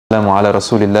على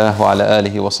رسول الله وعلى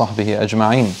آله وصحبه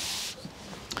أجمعين.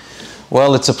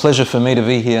 Well, it's a pleasure for me to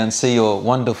be here and see your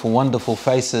wonderful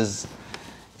faces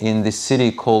in this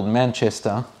city called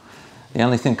Manchester. The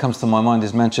only thing that comes to my mind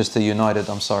is Manchester United,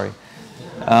 I'm sorry.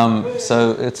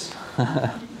 So it's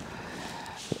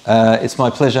it's my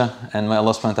pleasure, and may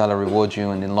Allah subhanahu wa ta'ala reward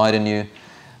you and enlighten you.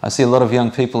 I see a lot of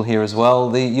young people here as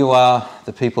well. You are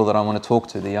the people that I want to talk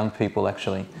to, the young people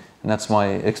actually. And that's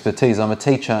my expertise. I'm a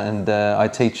teacher and I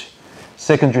teach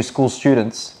secondary school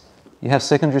students. You have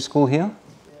secondary school here?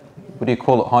 What do you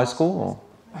call it, high school?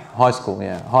 Or? High school,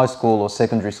 yeah. High school or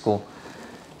secondary school.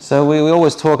 So we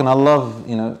always talk, and I love,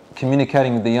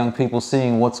 communicating with the young people,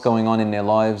 seeing what's going on in their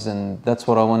lives, and that's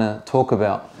what I want to talk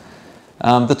about.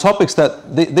 The topics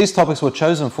these topics were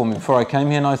chosen for me before I came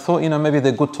here, and I thought, maybe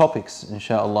they're good topics,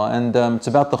 inshallah. And it's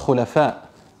about the khulafa,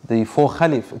 the four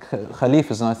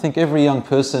khalifas, and I think every young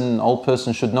person, old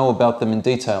person should know about them in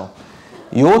detail.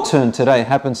 Your turn today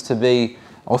happens to be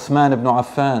Uthmaan ibn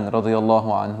Affan radiyallahu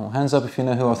anhu. Hands up if you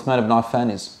know who Uthmaan ibn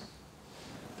Affan is.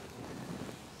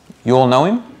 You all know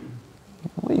him?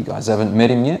 Well, you guys haven't met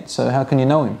him yet, so how can you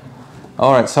know him?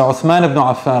 Alright, so Uthmaan ibn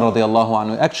Affan radiyallahu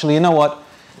anhu. Actually, you know what?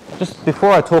 Just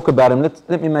before I talk about him,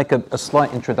 let me make a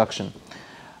slight introduction.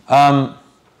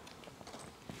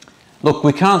 Look,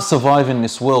 we can't survive in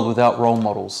this world without role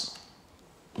models.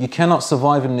 You cannot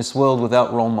survive in this world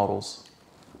without role models.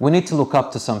 We need to look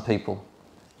up to some people.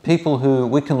 People who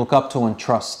we can look up to and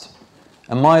trust.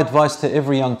 And my advice to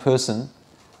every young person,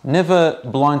 never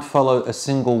blind follow a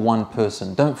single one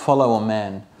person. Don't follow a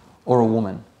man or a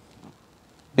woman.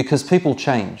 Because people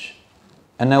change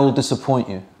and they will disappoint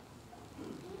you.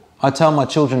 I tell my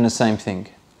children the same thing.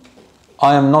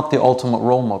 I am not the ultimate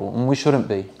role model, and we shouldn't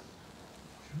be.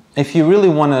 If you really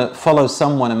want to follow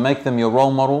someone and make them your role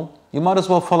model, you might as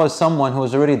well follow someone who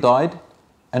has already died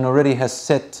and already has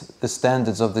set the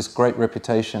standards of this great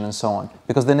reputation and so on,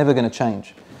 because they're never going to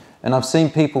change. And I've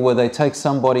seen people where they take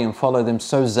somebody and follow them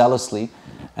so zealously,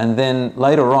 and then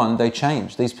later on they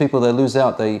change. These people, they lose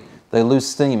out, they lose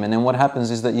steam, and then what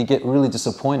happens is that you get really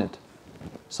disappointed.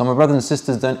 So my brothers and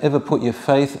sisters, don't ever put your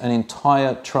faith and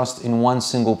entire trust in one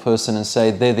single person and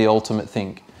say they're the ultimate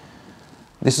thing.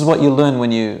 This is what you learn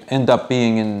when you end up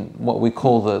being in what we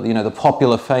call the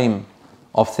popular fame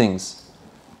of things.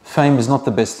 Fame is not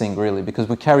the best thing really, because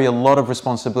we carry a lot of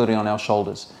responsibility on our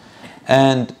shoulders.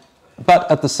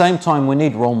 But at the same time, we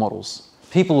need role models.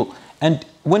 People, and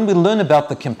when we learn about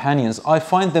the companions, I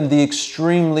find them the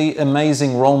extremely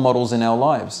amazing role models in our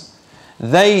lives.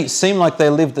 They seem like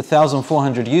they lived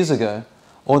 1,400 years ago,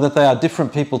 or that they are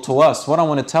different people to us. What I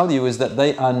want to tell you is that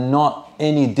they are not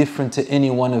any different to any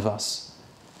one of us.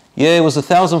 Yeah, it was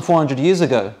 1,400 years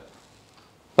ago,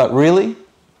 but really,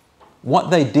 what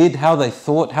they did, how they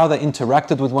thought, how they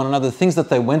interacted with one another, the things that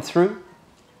they went through,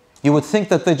 you would think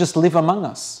that they just live among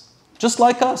us. Just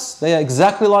like us. They are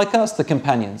exactly like us, the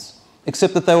companions.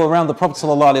 Except that they were around the Prophet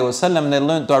ﷺ and they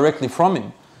learned directly from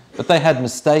him. But they had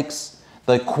mistakes,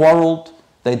 they quarreled,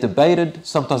 they debated,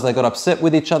 sometimes they got upset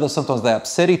with each other, sometimes they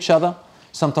upset each other,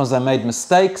 sometimes they made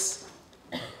mistakes.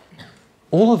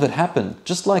 All of it happened,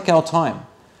 just like our time.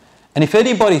 And if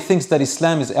anybody thinks that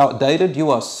Islam is outdated, you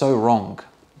are so wrong.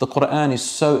 The Qur'an is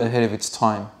so ahead of its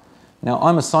time. Now,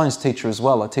 I'm a science teacher as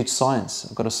well. I teach science.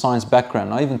 I've got a science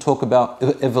background. I even talk about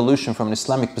evolution from an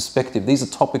Islamic perspective. These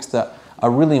are topics that are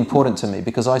really important to me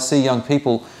because I see young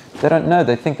people, they don't know.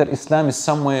 They think that Islam is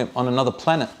somewhere on another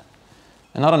planet.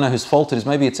 And I don't know whose fault it is.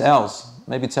 Maybe it's ours.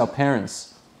 Maybe it's our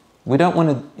parents. We don't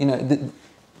want to,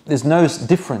 there's no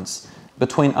difference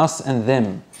between us and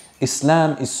them.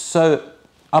 Islam is so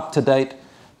up to date,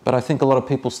 but I think a lot of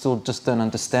people still just don't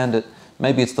understand it.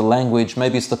 Maybe it's the language,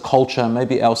 maybe it's the culture,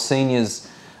 maybe our seniors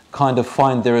kind of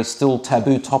find there are still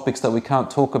taboo topics that we can't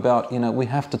talk about. We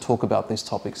have to talk about these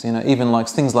topics. Even like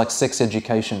things like sex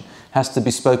education has to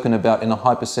be spoken about in a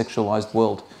hypersexualized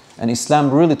world. And Islam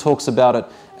really talks about it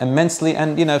immensely.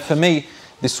 And for me,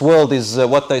 this world is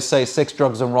what they say, sex,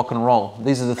 drugs and rock and roll.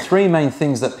 These are the three main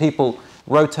things that people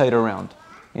rotate around.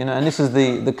 And this is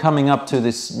the coming up to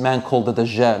this man called the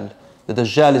Dajjal. The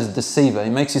Dajjal is a deceiver. He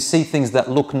makes you see things that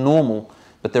look normal,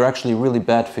 but they're actually really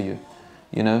bad for you.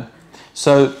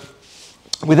 So,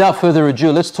 without further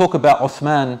ado, let's talk about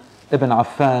Uthmaan ibn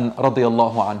Affan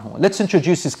radiyallahu anhu. Let's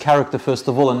introduce his character first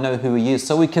of all and know who he is,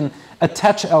 so we can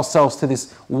attach ourselves to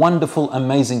this wonderful,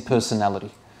 amazing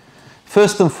personality.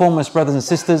 First and foremost, brothers and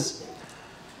sisters,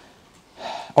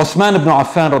 Uthmaan ibn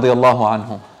Affan radiyallahu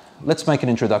anhu. Let's make an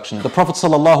introduction. The Prophet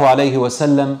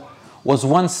ﷺ was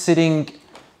once sitting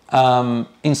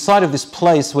inside of this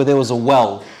place where there was a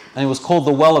well, and it was called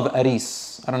the Well of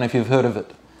Aris. I don't know if you've heard of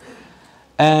it.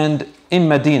 And in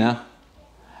Medina,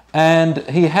 and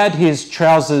he had his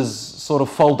trousers sort of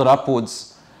folded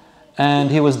upwards,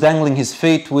 and he was dangling his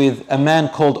feet with a man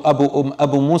called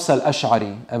Abu Musa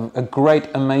al-Ash'ari, a great,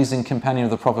 amazing companion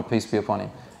of the Prophet, peace be upon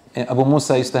him. Abu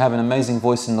Musa used to have an amazing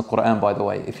voice in the Qur'an, by the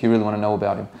way, if you really want to know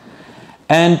about him.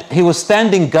 And he was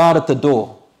standing guard at the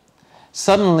door.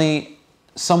 Suddenly,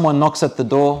 someone knocks at the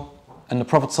door, and the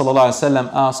Prophet ﷺ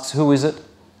asks, "Who is it?"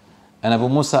 And Abu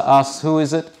Musa asks, "Who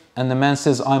is it?" And the man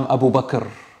says, "I'm Abu Bakr,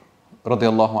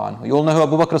 radiallahu anhu." You all know who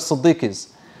Abu Bakr as-Siddiq is.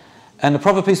 And the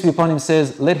Prophet, peace be upon him,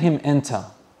 says, "Let him enter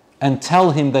and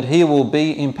tell him that he will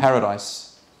be in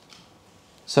paradise."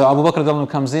 So Abu Bakr radiallahu anhu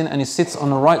comes in and he sits on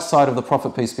the right side of the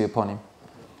Prophet, peace be upon him.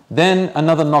 Then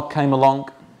another knock came along,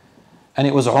 and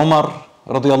it was Umar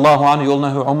radiallahu anhu. You all know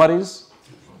who Umar is?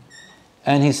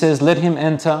 And he says, "Let him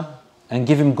enter and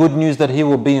give him good news that he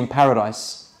will be in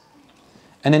paradise."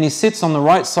 And then he sits on the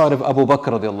right side of Abu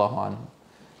Bakr radiallahu anhu.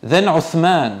 Then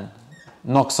Uthmaan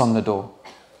knocks on the door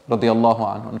radiallahu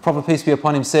anhu. And the Prophet, peace be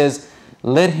upon him, says,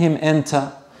 "Let him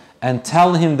enter and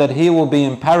tell him that he will be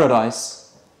in paradise,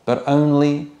 but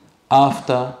only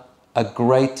after a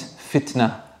great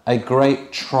fitna, a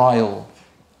great trial,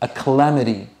 a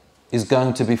calamity is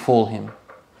going to befall him."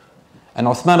 And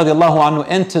Uthman radiallahu anhu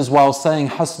enters while saying,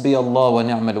 "Hasbi Allah wa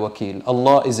ni'mal wakil."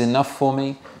 Allah is enough for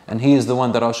me, and He is the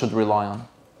one that I should rely on.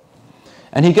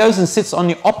 And he goes and sits on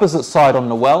the opposite side on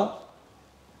the well,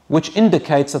 which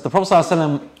indicates that the Prophet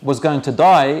ﷺ was going to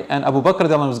die, and Abu Bakr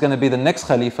radiallahu anhu was going to be the next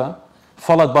Khalifa,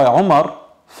 followed by Umar,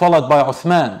 followed by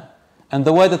Uthman. And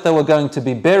the way that they were going to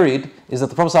be buried is that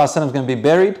the Prophet ﷺ was going to be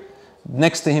buried,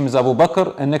 next to him is Abu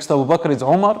Bakr, and next to Abu Bakr is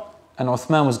Umar, and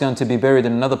Uthman was going to be buried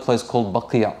in another place called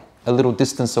Baqiyah, a little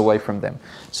distance away from them.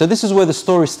 So this is where the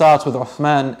story starts with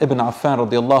Uthman ibn Affan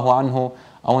radiallahu anhu.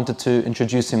 I wanted to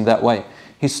introduce him that way.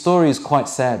 His story is quite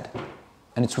sad,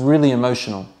 and it's really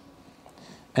emotional.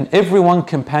 And every one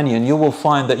companion, you will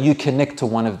find that you connect to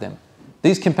one of them.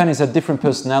 These companions have different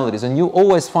personalities, and you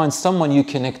always find someone you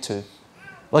connect to.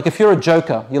 Like if you're a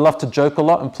joker, you love to joke a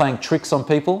lot and playing tricks on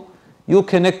people, you'll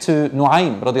connect to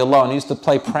Nu'aym radiallahu anhu, who used to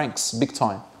play pranks big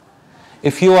time.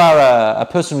 If you are a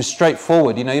person who's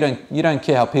straightforward, you don't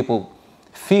care how people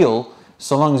feel,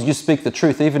 so long as you speak the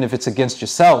truth, even if it's against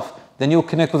yourself, then you'll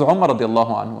connect with Umar radiallahu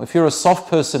anhu. If you're a soft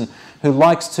person who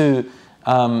likes to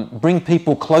bring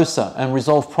people closer and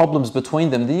resolve problems between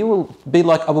them, then you will be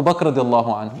like Abu Bakr radiallahu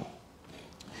anhu.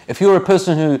 If you're a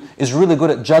person who is really good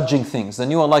at judging things,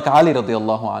 then you are like Ali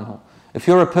radiallahu anhu. If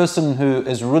you're a person who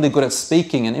is really good at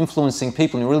speaking and influencing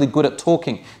people, and you're really good at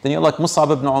talking, then you're like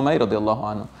Mus'ab ibn Umayr radiallahu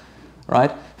anhu.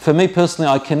 Right? For me personally,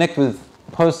 I connect with,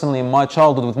 personally in my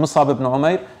childhood, with Mus'ab ibn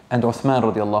Umayr and Uthman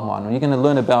radiallahu anhu. You're going to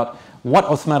learn about what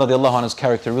Uthman radiallahu anhu's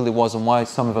character really was and why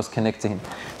some of us connect to him.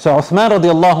 So Uthman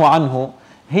radiallahu anhu,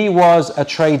 he was a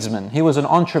tradesman, he was an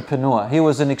entrepreneur, he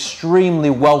was an extremely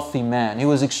wealthy man, he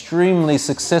was extremely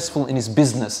successful in his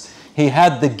business. He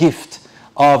had the gift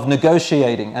of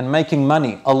negotiating and making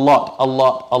money a lot.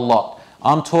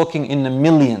 I'm talking in the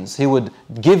millions. He would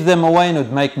give them away and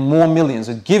would make more millions.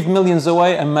 He'd give millions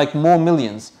away and make more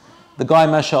millions. The guy,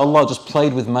 mashallah, just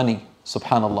played with money,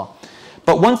 subhanallah.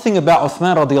 But one thing about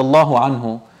Uthman radiallahu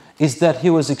anhu is that he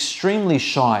was extremely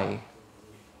shy.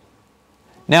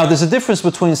 Now, there's a difference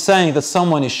between saying that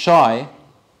someone is shy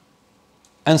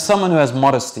and someone who has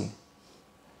modesty.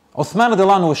 Uthman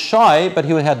radiallahu anhu was shy, but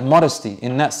he had modesty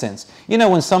in that sense. You know,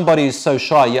 when somebody is so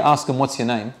shy, you ask them, "What's your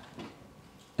name?"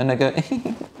 And they go,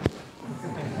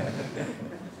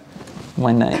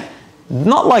 "My name."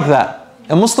 Not like that.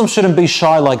 A Muslim shouldn't be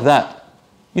shy like that.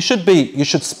 You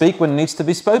should speak when it needs to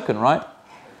be spoken, right?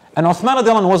 And Uthman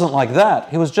radiallahu anhu wasn't like that.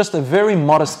 He was just a very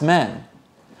modest man.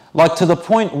 Like to the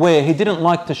point where he didn't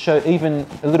like to show even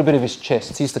a little bit of his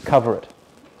chest. He used to cover it.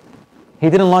 He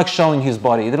didn't like showing his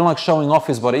body. He didn't like showing off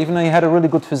his body, even though he had a really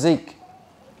good physique.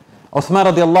 Uthman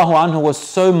radiallahu anhu was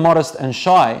so modest and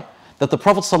shy that the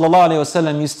Prophet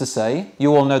ﷺ used to say,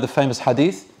 you all know the famous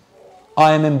hadith,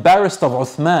 "I am embarrassed of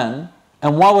Uthman,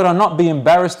 and why would I not be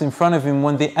embarrassed in front of him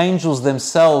when the angels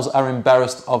themselves are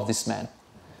embarrassed of this man?"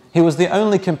 He was the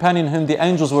only companion whom the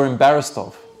angels were embarrassed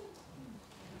of.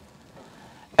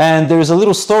 And there is a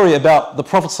little story about the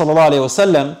Prophet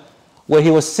ﷺ where he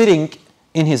was sitting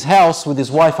in his house with his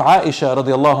wife Aisha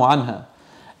radiallahu anha.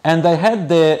 And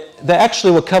they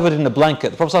actually were covered in a blanket.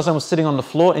 The Prophet ﷺ was sitting on the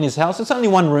floor in his house. It's only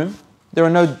one room. There are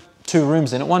no two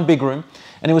rooms in it, one big room.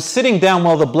 And he was sitting down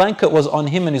while the blanket was on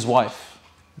him and his wife,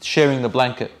 sharing the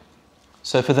blanket.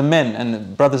 So for the men and the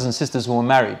brothers and sisters who were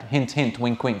married, hint, hint,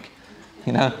 wink, wink.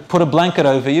 You know, put a blanket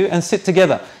over you and sit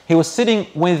together. He was sitting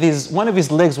with one of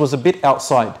his legs was a bit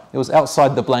outside. It was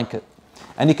outside the blanket.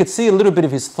 And you could see a little bit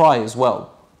of his thigh as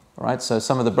well. Right? So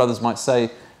some of the brothers might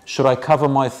say, Should I cover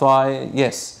my thigh?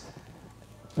 Yes.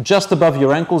 Just above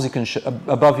your ankles,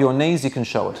 above your knees, you can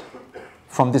show it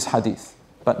from this hadith,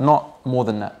 but not more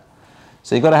than that.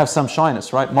 So you've got to have some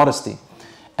shyness, right? Modesty.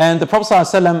 And the Prophet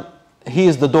ﷺ, he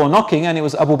is the door knocking, and it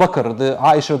was Abu Bakr, the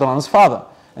Aisha radiallahu anhu's father.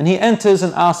 And he enters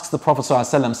and asks the Prophet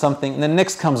ﷺ something, and then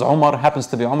next comes Umar, happens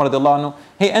to be Umar radiallahu anhu.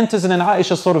 He enters and then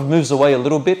Aisha sort of moves away a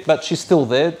little bit, but she's still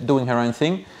there doing her own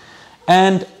thing.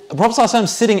 And the Prophet ﷺ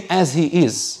is sitting as he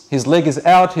is. His leg is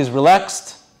out, he's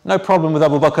relaxed, no problem with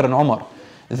Abu Bakr and Umar.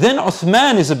 Then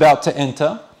Uthmaan is about to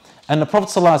enter, and the Prophet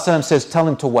ﷺ says, tell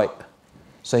him to wait.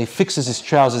 So he fixes his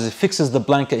trousers, he fixes the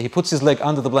blanket, he puts his leg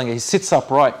under the blanket, he sits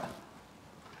upright.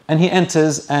 And he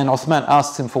enters, and Uthmaan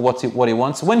asks him for what he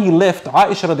wants. When he left,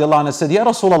 Aisha radiallahu anha said, Ya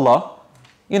Rasulullah,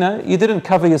 you didn't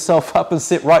cover yourself up and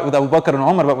sit right with Abu Bakr and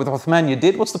Umar, but with Uthmaan you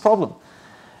did, what's the problem?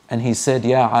 And he said,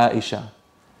 Ya Aisha,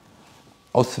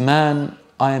 Uthmaan,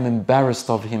 I am embarrassed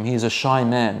of him, he is a shy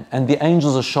man, and the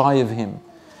angels are shy of him.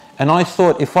 And I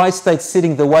thought, if I stayed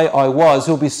sitting the way I was,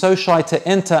 he'll be so shy to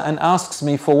enter and asks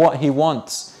me for what he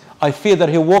wants. I fear that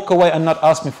he'll walk away and not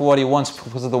ask me for what he wants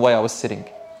because of the way I was sitting.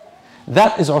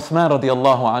 That is Uthmaan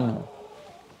radiallahu anhu.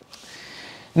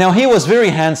 Now he was very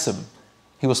handsome.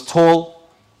 He was tall.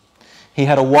 He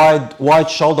had a wide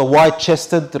shoulder, wide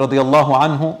chested radiallahu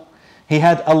anhu. He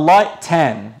had a light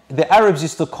tan. The Arabs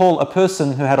used to call a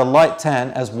person who had a light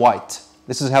tan as white.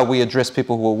 This is how we address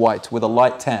people who are white, with a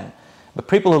light tan. But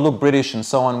people who look British and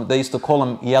so on, they used to call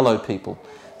them yellow people.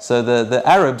 So the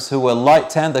Arabs who were light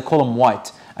tan, they call them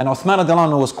white. And Uthmaan radiallahu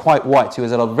anhu was quite white. He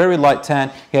was at a very light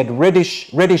tan. He had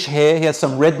reddish hair. He had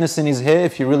some redness in his hair,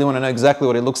 if you really want to know exactly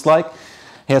what it looks like.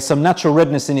 He had some natural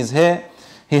redness in his hair.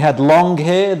 He had long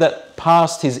hair that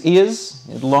passed his ears.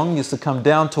 Long, used to come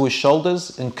down to his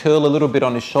shoulders and curl a little bit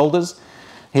on his shoulders.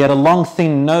 He had a long,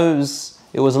 thin nose.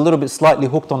 It was a little bit slightly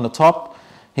hooked on the top.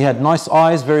 He had nice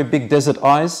eyes, very big desert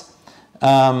eyes.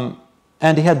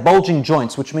 And he had bulging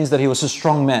joints, which means that he was a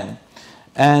strong man.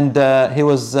 And he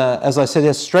was, as I said, he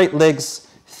had straight legs,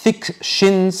 thick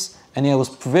shins, and he was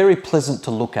very pleasant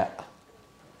to look at.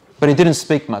 But he didn't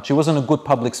speak much. He wasn't a good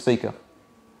public speaker.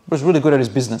 He was really good at his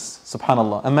business,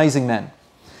 subhanAllah. Amazing man.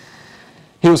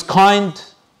 He was kind,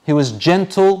 he was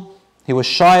gentle, he was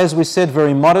shy, as we said,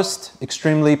 very modest,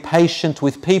 extremely patient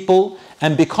with people.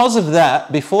 And because of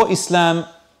that, before Islam,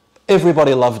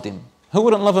 everybody loved him. Who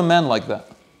wouldn't love a man like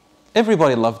that?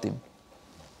 Everybody loved him.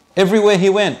 Everywhere he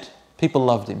went, people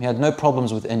loved him. He had no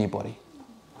problems with anybody.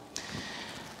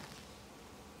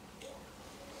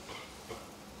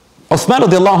 Uthmaan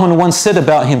radiallahu anhu once said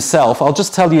about himself, I'll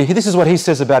just tell you, this is what he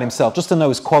says about himself, just to know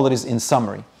his qualities in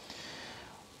summary.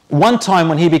 One time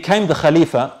when he became the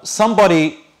Khalifa,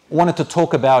 somebody wanted to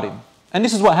talk about him. And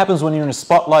this is what happens when you're in a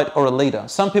spotlight or a leader.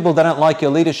 Some people, they don't like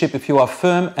your leadership if you are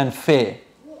firm and fair.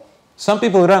 Some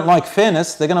people who don't like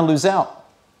fairness, they're going to lose out.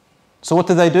 So what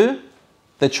do?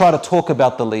 They try to talk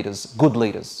about the leaders, good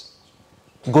leaders.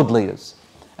 Good leaders.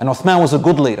 And Uthmaan was a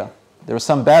good leader. There are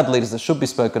some bad leaders that should be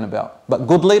spoken about. But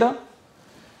good leader,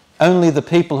 only the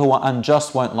people who are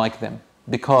unjust won't like them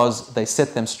because they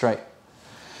set them straight.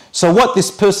 So what this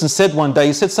person said one day,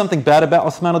 he said something bad about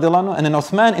Uthmaan radiallahu anhu, and then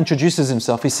Uthmaan introduces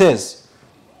himself. He says,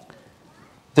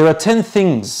 there are 10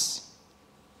 things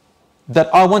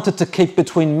that I wanted to keep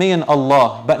between me and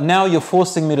Allah, but now you're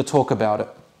forcing me to talk about it.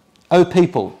 O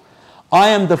people, I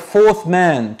am the 4th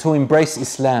man to embrace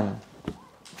Islam.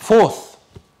 4th.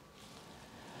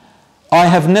 I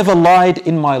have never lied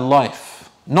in my life,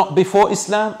 not before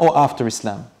Islam or after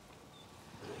Islam.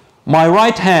 My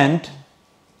right hand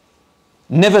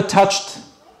never touched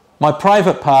my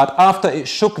private part after it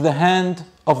shook the hand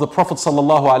of the Prophet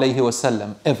sallallahu alaihi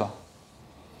wasallam, ever.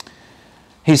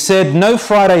 He said, no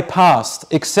Friday passed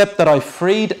except that I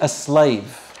freed a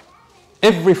slave.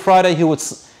 Every Friday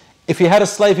if he had a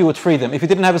slave, he would free them. If he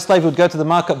didn't have a slave, he would go to the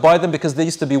market, buy them, because there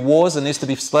used to be wars and there used to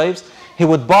be slaves. He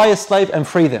would buy a slave and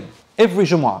free them. Every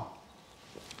Jumu'ah.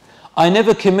 I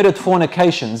never committed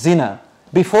fornication, zina,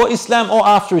 before Islam or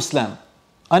after Islam.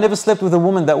 I never slept with a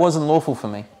woman that wasn't lawful for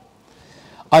me.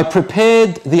 I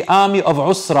prepared the army of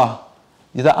Usra,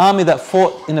 the army that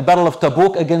fought in the Battle of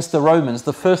Tabuk against the Romans,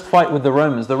 the first fight with the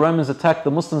Romans. The Romans attacked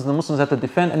the Muslims, and the Muslims had to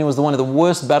defend, and it was one of the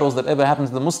worst battles that ever happened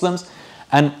to the Muslims.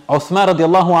 And Uthmaan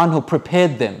radiallahu anhu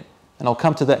prepared them. And I'll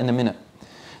come to that in a minute.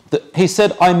 He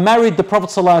said, I married the Prophet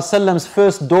ﷺ's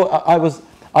first daughter.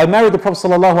 I married the Prophet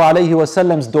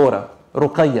ﷺ's daughter,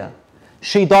 Ruqayya.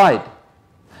 She died.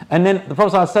 And then the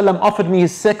Prophet ﷺ offered me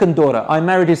his second daughter. I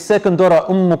married his second daughter,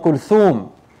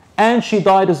 Kulthum. And she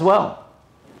died as well.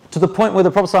 To the point where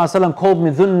the Prophet ﷺ called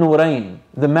me Dhun Nurayn,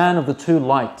 the man of the 2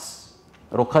 lights,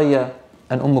 Ruqayya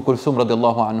and Kulthum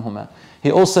radiallahu anhuma.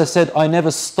 He also said, I never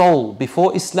stole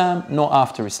before Islam nor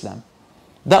after Islam.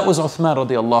 That was Uthman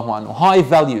radiallahu anhu. High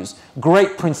values,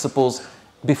 great principles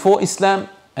before Islam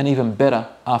and even better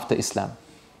after Islam.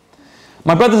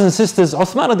 My brothers and sisters,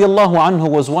 Uthman radiallahu anhu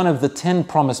was one of the 10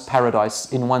 promised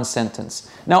paradise in one sentence.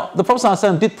 Now, the Prophet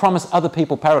ﷺ did promise other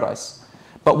people paradise.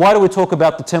 But why do we talk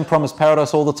about the 10 promised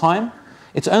paradise all the time?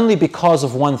 It's only because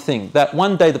of one thing. That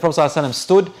one day the Prophet ﷺ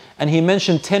stood and he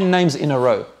mentioned 10 names in a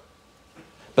row.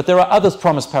 But there are others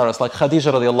promised paradise like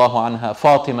Khadija radiallahu anha,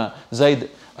 Fatima,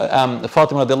 Zayd,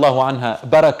 Fatima radiallahu anha,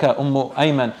 Baraka,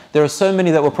 Ayman. There are so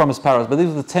many that were promised paradise. But these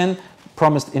are the 10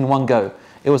 promised in one go.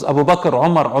 It was Abu Bakr,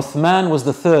 Umar, Uthman was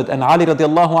the third, and Ali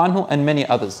radiallahu anhu, and many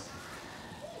others.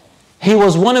 He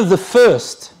was one of the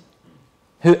first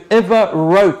who ever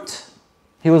wrote.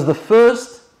 He was the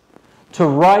first to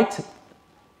write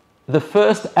the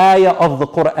first ayah of the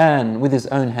Qur'an with his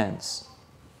own hands.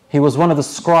 He was one of the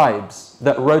scribes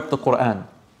that wrote the Qur'an.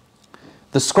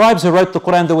 The scribes who wrote the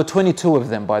Qur'an, there were 22 of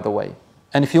them, by the way.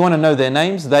 And if you want to know their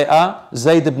names, they are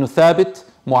Zayd ibn Thabit,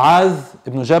 Mu'adh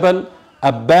ibn Jabal,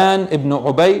 Abban ibn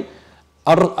Ubay,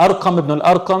 Arqam ibn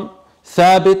al-Arqam,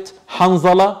 Thabit,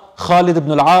 Hanzala, Khalid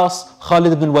ibn al-As,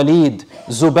 Khalid ibn al-Walid,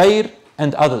 Zubayr,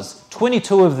 and others.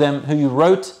 22 of them who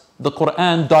wrote the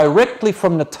Qur'an directly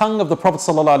from the tongue of the Prophet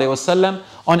ﷺ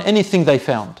on anything they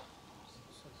found.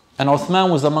 And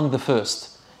Uthman was among the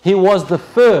first. He was the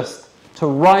first to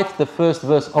write the first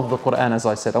verse of the Qur'an, as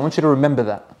I said. I want you to remember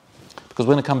that, because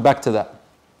we're going to come back to that.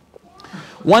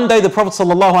 One day the Prophet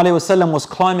ﷺ was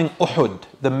climbing Uhud,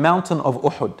 the mountain of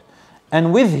Uhud.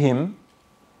 And with him,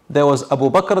 there was Abu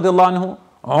Bakr radiallahu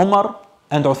anhu, Umar,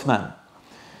 and Uthman.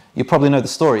 You probably know the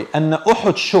story. And the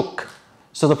Uhud shook.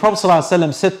 So the Prophet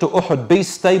ﷺ said to Uhud, be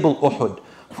stable, Uhud.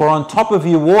 For on top of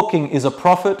you walking is a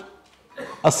prophet,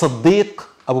 a Siddiq,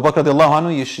 Abu Bakr radiallahu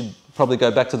anhu. You should probably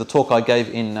go back to the talk I gave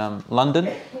in London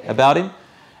about him.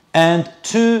 And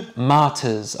 2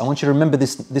 martyrs. I want you to remember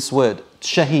this word,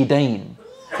 shahidain.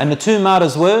 And the 2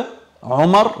 martyrs were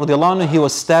Umar radiallahu anhu, he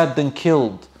was stabbed and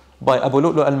killed by Abu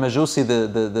Lu'lu al-Majusi,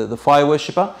 the fire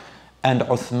worshipper. And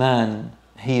Uthman,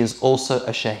 he is also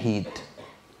a shaheed,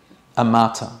 a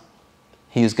martyr.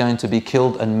 He is going to be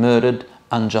killed and murdered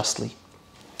unjustly.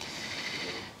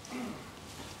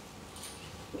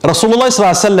 Rasulullah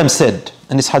ﷺ said,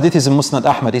 and this hadith is in Musnad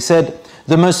Ahmad, he said,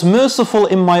 the most merciful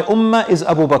in my ummah is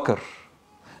Abu Bakr.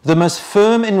 The most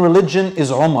firm in religion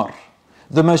is Umar.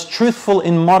 The most truthful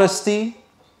in modesty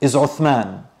is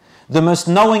Uthman. The most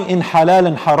knowing in halal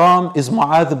and haram is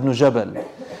Mu'adh ibn Jabal.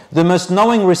 The most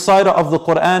knowing reciter of the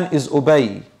Qur'an is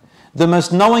Ubay. The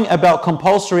most knowing about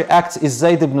compulsory acts is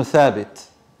Zayd ibn Thabit.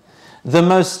 The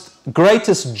most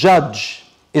greatest judge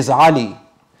is Ali.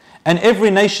 And every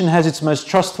nation has its most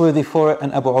trustworthy for it,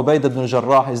 and Abu Ubaid ibn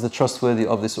Jarrah is the trustworthy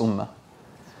of this ummah.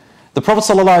 The Prophet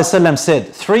ﷺ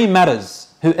said, 3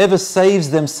 matters, whoever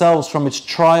saves themselves from its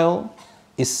trial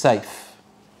is safe.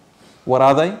 What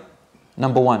are they?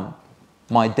 Number 1,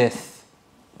 my death.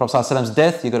 Prophet ﷺ's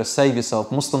death, you've got to save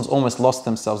yourself. Muslims almost lost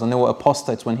themselves and they were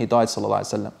apostates when he died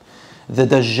ﷺ. The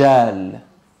Dajjal,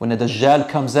 when the Dajjal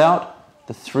comes out,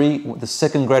 the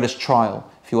second greatest trial.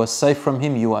 If you are safe from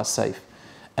him, you are safe.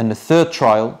 And the third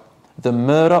trial, the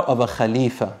murder of a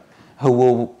Khalifa who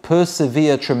will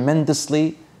persevere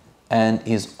tremendously and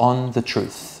is on the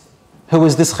truth. Who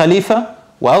is this Khalifa?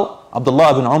 Well,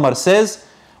 Abdullah ibn Umar says,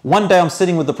 one day I'm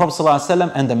sitting with the Prophet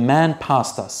ﷺ and a man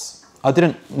passed us. I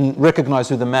didn't recognize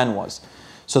who the man was.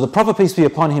 So the Prophet, peace be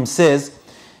upon him, says,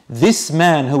 this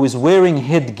man who is wearing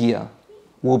headgear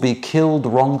will be killed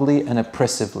wrongly and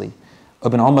oppressively.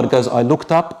 Ibn Umar goes, I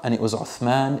looked up and it was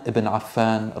Uthman ibn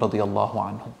Affan radiallahu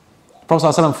anhu. Prophet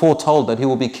ﷺ foretold that he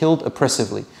will be killed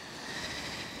oppressively.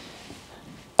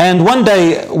 And one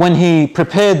day when he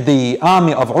prepared the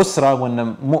army of Usra, when the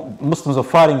Muslims were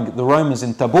fighting the Romans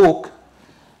in Tabuk,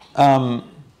 Uthman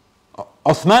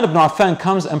ibn Affan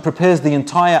comes and prepares the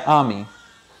entire army.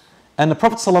 And the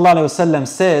Prophet ﷺ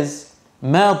says,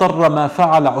 مَا ضَرَّ مَا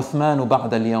فَعَلَ عُثْمَانُ بَعْدَ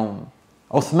الْيَوْمِ.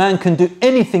 Uthman can do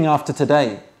anything after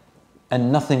today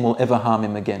and nothing will ever harm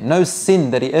him again. No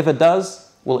sin that he ever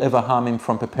does will ever harm him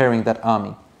from preparing that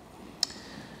army.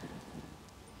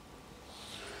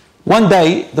 One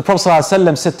day, the Prophet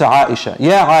ﷺ said to Aisha,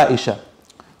 Ya Aisha,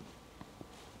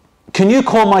 can you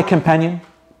call my companion?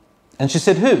 And she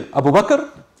said, who? Abu Bakr?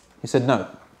 He said, no.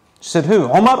 She said, who?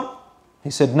 Umar?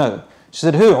 He said, no. She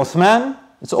said, who? Uthman?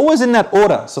 It's always in that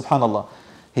order, subhanAllah.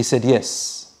 He said,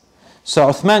 yes. So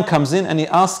Uthman comes in and he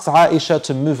asks Aisha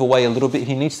to move away a little bit.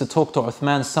 He needs to talk to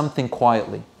Uthman something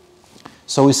quietly.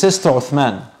 So he says to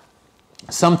Uthman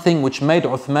something which made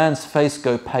Uthman's face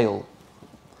go pale.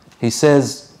 He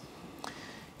says,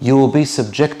 you will be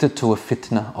subjected to a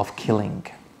fitna of killing.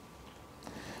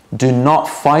 Do not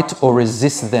fight or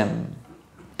resist them.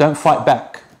 Don't fight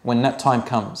back when that time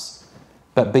comes,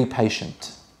 but be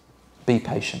patient. Be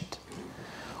patient.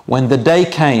 When the day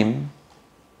came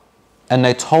and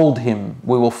they told him,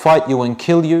 we will fight you and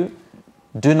kill you,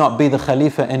 do not be the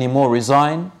Khalifa anymore,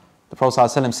 resign. The Prophet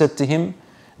ﷺ said to him,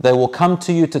 they will come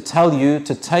to you to tell you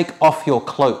to take off your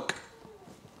cloak.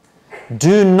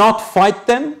 Do not fight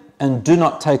them and do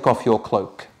not take off your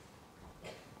cloak.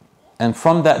 And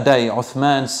from that day,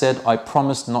 Uthmaan said, I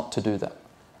promised not to do that.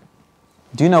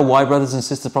 Do you know why, brothers and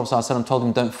sisters, the Prophet ﷺ told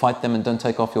him, don't fight them and don't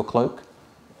take off your cloak?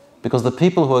 Because the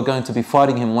people who are going to be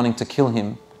fighting him, wanting to kill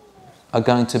him, are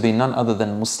going to be none other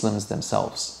than Muslims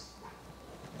themselves.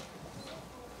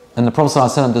 And the Prophet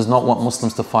ﷺ does not want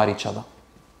Muslims to fight each other.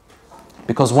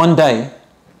 Because one day,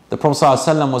 the Prophet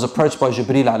ﷺ was approached by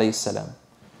Jibreel alayhi salam.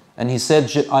 And he said,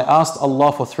 I asked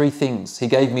Allah for 3 things. He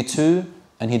gave me 2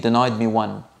 and He denied me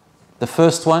 1. The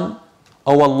first one,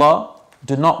 O Allah,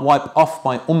 do not wipe off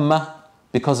my ummah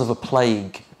because of a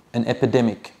plague, an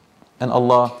epidemic. And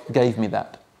Allah gave me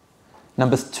that.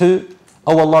 Number 2,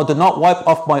 O Allah, do not wipe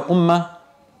off my ummah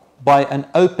by an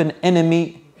open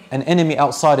enemy, an enemy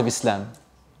outside of Islam.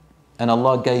 And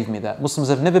Allah gave me that. Muslims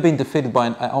have never been defeated by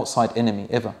an outside enemy,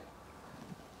 ever.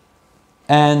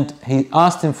 And he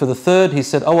asked him for the 3rd, he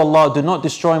said, Oh Allah, do not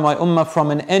destroy my ummah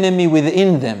from an enemy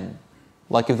within them,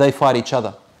 like if they fight each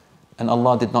other. And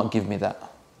Allah did not give me that.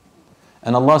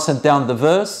 And Allah sent down the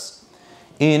verse,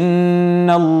 إِنَّ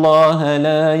اللَّهَ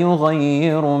لَا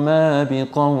يُغَيِّرُ مَا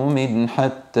بِقَوْمٍ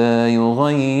حَتَّى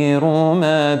يُغَيِّرُوا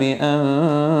مَا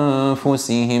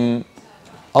بِأَنفُسِهِمْ.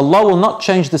 Allah will not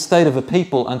change the state of a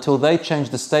people until they change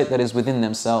the state that is within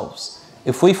themselves.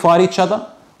 If we fight each other,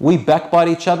 we backbite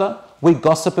each other, we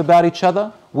gossip about each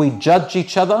other, we judge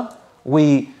each other,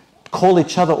 we call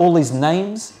each other all these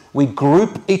names, we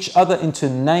group each other into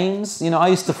names. You know, I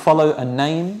used to follow a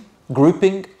name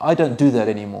grouping. I don't do that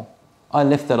anymore. I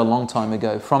left that a long time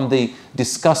ago from the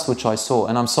disgust which I saw.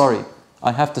 And I'm sorry,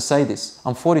 I have to say this.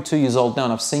 I'm 42 years old now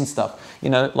and I've seen stuff, you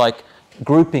know, like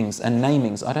groupings and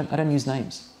namings. I don't use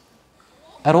names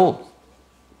at all.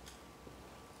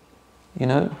 You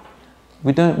know,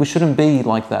 we shouldn't be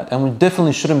like that. And we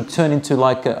definitely shouldn't turn into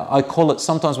like, I call it,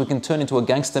 sometimes we can turn into a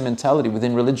gangster mentality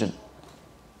within religion.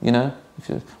 You know,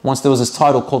 once there was this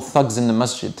title called Thugs in the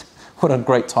Masjid. What a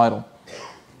great title.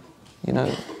 You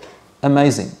know,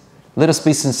 amazing. Let us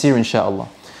be sincere, inshallah.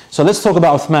 So let's talk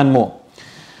about Uthmaan more.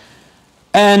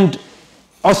 And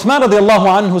Uthmaan radiallahu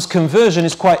anhu's conversion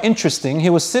is quite interesting. He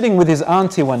was sitting with his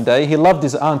auntie one day. He loved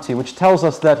his auntie, which tells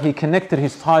us that he connected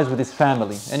his ties with his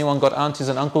family. Anyone got aunties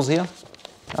and uncles here?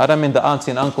 I don't mean the auntie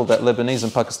and uncle that Lebanese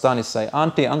and Pakistanis say.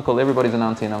 Auntie, uncle, everybody's an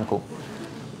auntie and uncle.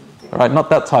 All right, not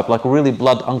that type, like really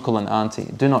blood uncle and auntie.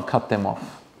 Do not cut them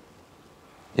off.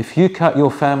 If you cut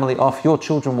your family off, your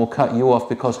children will cut you off,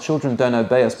 because children don't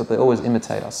obey us, but they always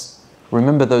imitate us.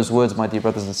 Remember those words, my dear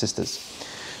brothers and sisters.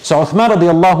 So Uthmaan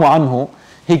radiallahu anhu,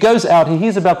 he goes out, he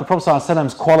hears about the Prophet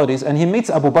ﷺ's qualities, and he meets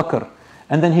Abu Bakr.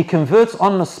 And then he converts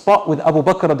on the spot with Abu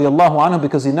Bakr radiallahu anhu,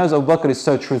 because he knows Abu Bakr is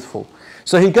so truthful.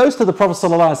 So he goes to the Prophet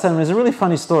ﷺ. There's a really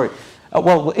funny story.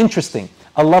 Well, interesting,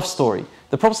 a love story.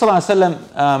 The Prophet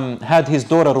ﷺ had his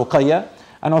daughter Ruqayya,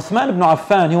 and Uthmaan ibn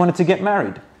Affan, he wanted to get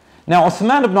married. Now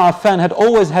Uthmaan ibn Affan had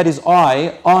always had his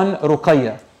eye on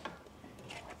Ruqayya.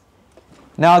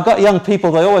 Now I got young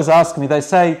people, they always ask me, they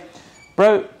say,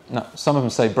 bro, no, some of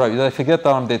them say bro, they forget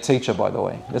that I'm their teacher, by the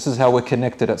way. This is how we're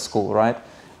connected at school, right?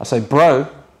 I say, bro,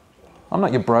 I'm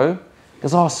not your bro. He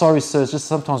goes, oh, sorry sir, it's just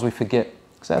sometimes we forget.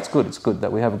 So that's good, it's good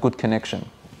that we have a good connection.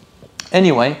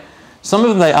 Anyway, some of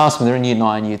them they ask me, they're in year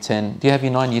 9, year 10. Do you have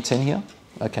year 9, year 10 here?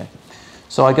 Okay.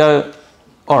 So I go,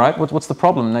 all right, what's the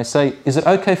problem? And they say, is it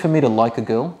okay for me to like a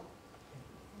girl?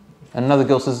 And another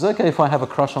girl says, is it okay if I have a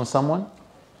crush on someone?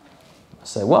 I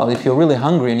say, well, if you're really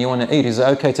hungry and you want to eat, is it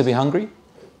okay to be hungry?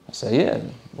 I say, yeah,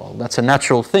 well, that's a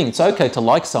natural thing. It's okay to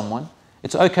like someone.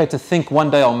 It's okay to think one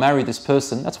day I'll marry this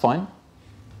person. That's fine.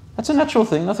 That's a natural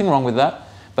thing, nothing wrong with that.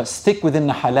 But stick within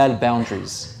the halal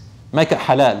boundaries. Make it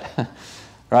halal.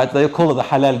 Right? They call it the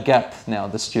halal gap now,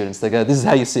 the students. They go, this is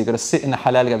how you see, you've got to sit in the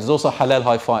halal gap. There's also a halal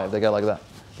high five. They go like that.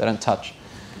 They don't touch.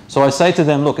 So I say to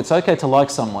them, look, it's okay to like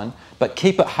someone, but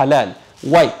keep it halal.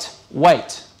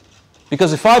 Wait.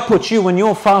 Because if I put you, when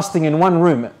you're fasting in one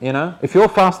room, you know, if you're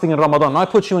fasting in Ramadan, and I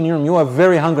put you in your room, you are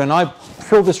very hungry, and I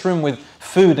fill this room with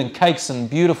food and cakes and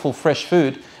beautiful fresh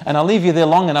food, and I leave you there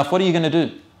long enough, what are you going to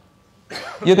do?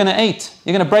 You're going to eat.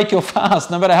 You're going to break your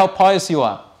fast, no matter how pious you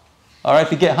are. All right,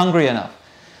 if you get hungry enough.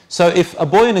 So if a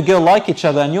boy and a girl like each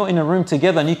other and you're in a room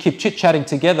together and you keep chit-chatting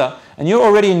together and you're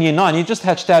already in year 9, you just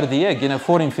hatched out of the egg,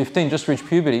 14, 15, just reached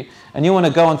puberty, and you want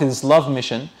to go onto this love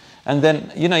mission, and then,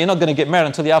 you're not going to get married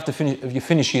until you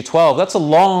finish year 12. That's a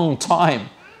long time.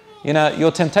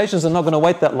 Your temptations are not going to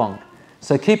wait that long.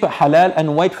 So keep it halal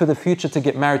and wait for the future to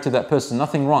get married to that person.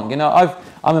 Nothing wrong.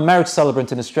 I'm a marriage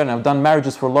celebrant in Australia. I've done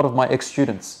marriages for a lot of my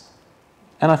ex-students.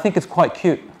 And I think it's quite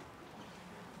cute.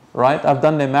 Right? I've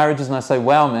done their marriages and I say,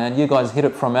 wow, man, you guys hit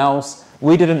it from else.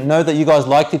 We didn't know that you guys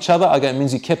liked each other. I go, it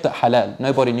means you kept it halal.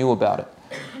 Nobody knew about it.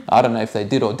 I don't know if they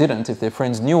did or didn't, if their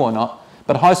friends knew or not.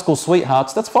 But high school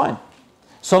sweethearts, that's fine.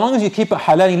 So long as you keep it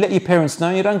halal, you let your parents know,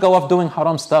 you don't go off doing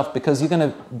haram stuff, because you're going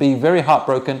to be very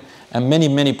heartbroken and many,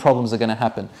 many problems are going to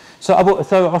happen. So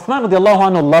Uthmaan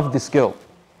radiallahu anhu loved this girl,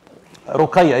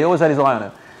 Ruqayya. He always had his eye on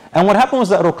her. And what happened was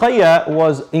that Ruqayya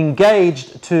was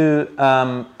engaged to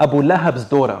Abu Lahab's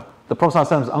daughter, the Prophet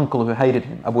ﷺ's uncle who hated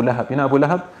him, Abu Lahab. You know Abu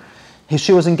Lahab?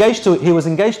 He was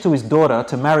engaged to his daughter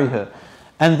to marry her.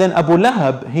 And then Abu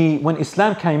Lahab, when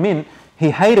Islam came in,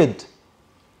 he hated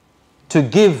to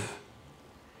give,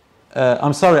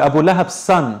 Abu Lahab's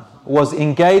son was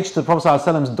engaged to the Prophet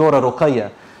ﷺ's daughter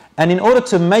Ruqayya. And in order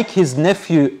to make his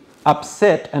nephew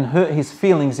upset and hurt his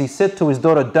feelings, he said to his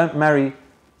daughter,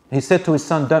 he said to his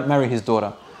son, don't marry his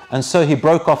daughter. And so he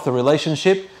broke off the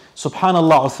relationship.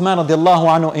 Subhanallah, Uthmaan radiallahu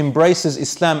anhu embraces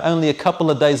Islam only a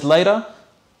couple of days later,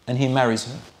 and he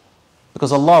marries her.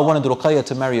 Because Allah wanted Ruqayya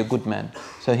to marry a good man.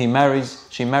 So she marries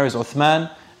Uthmaan,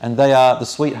 and they are the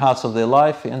sweethearts of their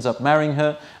life. He ends up marrying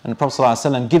her, and the Prophet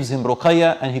ﷺ gives him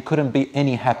Ruqayya, and he couldn't be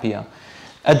any happier.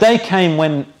 A day came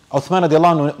when Uthmaan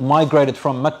radiallahu anhu migrated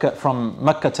from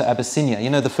Mecca to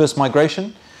Abyssinia. The first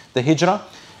migration, the hijrah.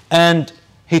 And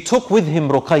he took with him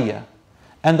Ruqayya,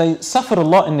 and they suffered a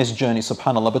lot in this journey,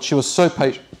 subhanAllah, but she was so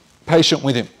patient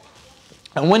with him.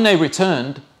 And when they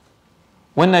returned,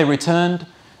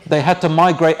 they had to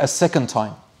migrate a second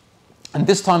time. And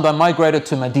this time they migrated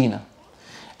to Medina,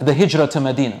 the hijrah to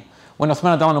Medina. When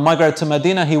Uthmaan migrated to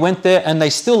Medina, he went there, and they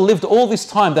still lived all this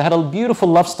time. They had a beautiful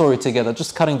love story together,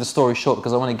 just cutting the story short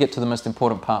because I want to get to the most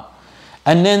important part.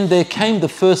 And then there came the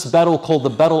first battle called the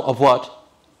Battle of what?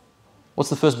 What's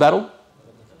the first battle?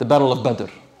 The Battle of Badr,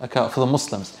 okay, for the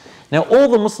Muslims. Now,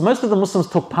 most of the Muslims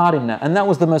took part in that, and that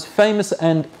was the most famous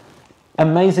and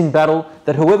amazing battle,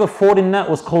 that whoever fought in that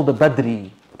was called the Badri.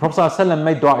 The Prophet ﷺ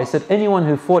made dua. He said, anyone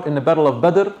who fought in the Battle of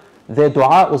Badr, their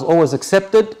dua was always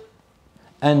accepted,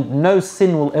 and no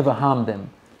sin will ever harm them.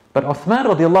 But Uthmaan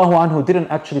radiallahu anhu didn't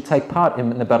actually take part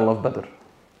in the Battle of Badr.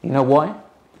 You know why?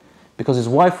 Because his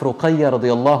wife Ruqayya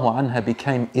radiallahu anha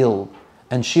became ill,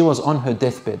 and she was on her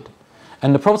deathbed.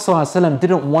 And the Prophet ﷺ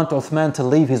didn't want Uthmaan to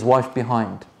leave his wife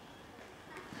behind.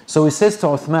 So he says to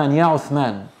Uthmaan, Ya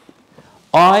Uthmaan,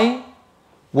 I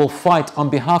will fight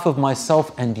on behalf of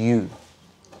myself and you.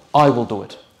 I will do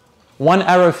it. One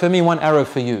arrow for me, one arrow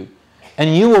for you.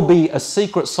 And you will be a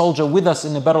secret soldier with us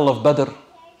in the Battle of Badr,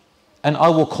 and I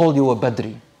will call you a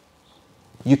Badri.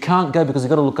 You can't go because you've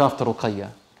got to look after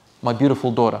Ruqayya, my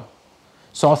beautiful daughter.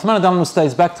 So Uthmaan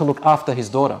stays back to look after his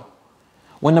daughter.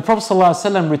 When the Prophet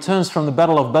ﷺ returns from the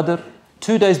Battle of Badr,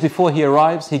 2 days before he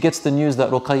arrives, he gets the news that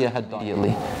Ruqayya had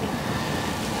died.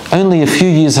 Only a few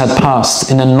years had passed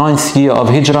in the 9th year of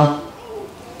Hijrah,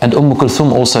 and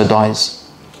Kulthum also dies.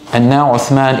 And now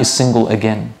Uthmaan is single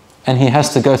again, and he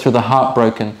has to go through the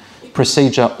heartbroken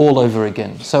procedure all over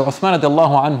again. So Uthmaan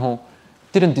radiallahu anhu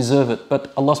didn't deserve it,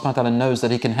 but Allah subhanahu wa ta'ala knows that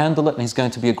he can handle it, and he's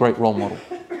going to be a great role model.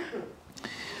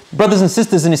 Brothers and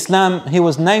sisters in Islam, he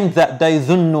was named that day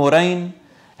Dhun Nurayn.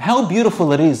 How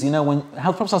beautiful it is, how the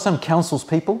Prophet ﷺ counsels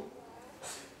people,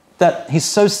 that he's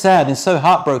so sad and so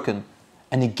heartbroken,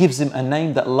 and he gives him a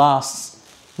name that lasts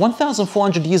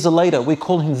 1,400 years later. We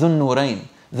call him Dhun Nurayn,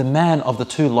 the man of the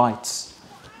two lights.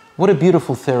 What a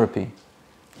beautiful therapy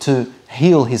to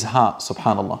heal his heart,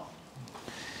 subhanAllah.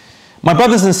 My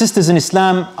brothers and sisters in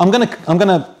Islam, I'm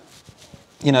gonna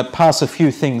pass a few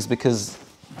things because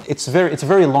it's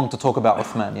very long to talk about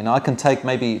Uthmaan. I can take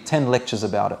maybe 10 lectures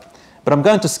about it. But I'm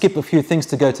going to skip a few things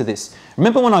to go to this.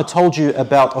 Remember when I told you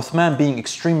about Uthmaan being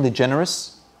extremely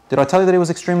generous? Did I tell you that he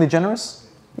was extremely generous?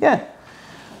 Yeah.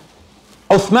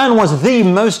 Uthmaan was the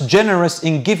most generous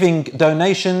in giving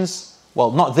donations. Well,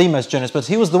 not the most generous, but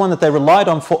he was the one that they relied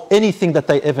on for anything that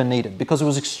they ever needed, because he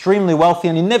was extremely wealthy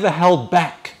and he never held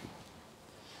back.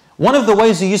 One of the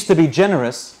ways he used to be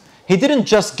generous, he didn't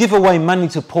just give away money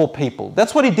to poor people.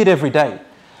 That's what he did every day.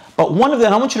 But and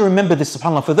I want you to remember this,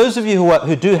 subhanAllah, for those of you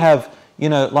who do have,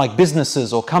 like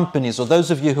businesses or companies, or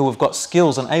those of you who have got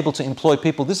skills and able to employ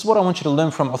people, this is what I want you to learn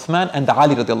from Uthmaan and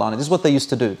Ali radiallahu anhu. This is what they used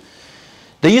to do.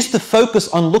 They used to focus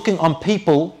on looking on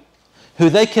people who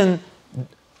they can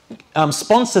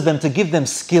sponsor them to give them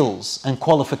skills and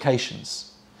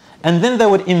qualifications. And then they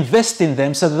would invest in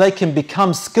them so that they can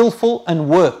become skillful and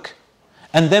work,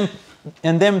 and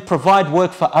then provide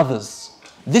work for others.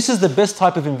 This is the best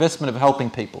type of investment of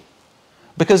helping people.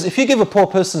 Because if you give a poor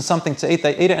person something to eat,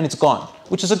 they eat it and it's gone,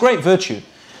 which is a great virtue.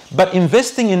 But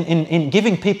investing in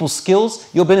giving people skills,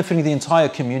 you're benefiting the entire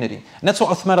community. And that's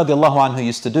what Uthmaan radiallahu anhu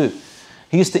used to do.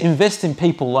 He used to invest in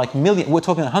people like we're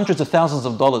talking hundreds of thousands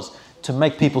of dollars to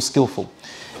make people skillful.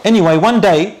 Anyway, one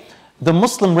day, the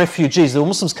Muslim refugees, there were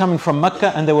Muslims coming from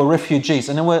Mecca and they were refugees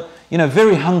and they were,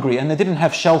 very hungry and they didn't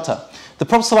have shelter. The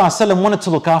Prophet ﷺ wanted to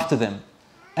look after them.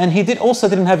 And he also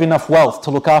didn't have enough wealth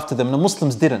to look after them. The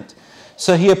Muslims didn't.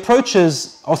 So he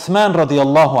approaches Uthmaan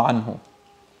radiallahu anhu.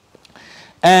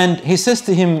 And he says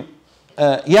to him,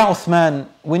 Ya Uthmaan,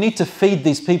 we need to feed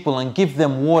these people and give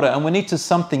them water, and we need to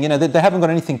something, they haven't got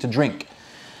anything to drink.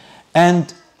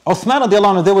 And Uthmaan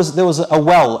radiallahu anhu, there was a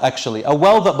well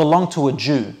that belonged to a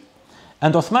Jew.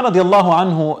 And Uthmaan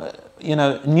radiallahu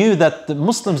anhu, knew that the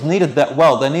Muslims needed that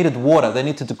well. They needed water, they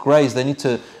needed to graze, they need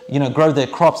to, grow their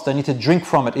crops, they need to drink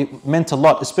from it. It meant a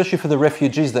lot, especially for the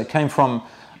refugees that came from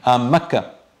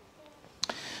Mecca.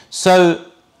 So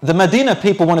the Medina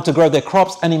people wanted to grow their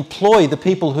crops and employ the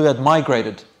people who had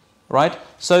migrated, right?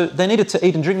 So they needed to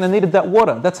eat and drink, they needed that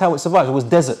water. That's how it survived. It was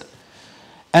desert.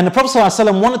 And the Prophet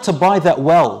ﷺ wanted to buy that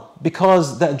well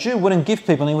because that Jew wouldn't give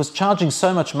people and he was charging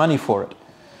so much money for it.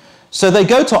 So they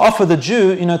go to offer the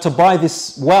Jew, to buy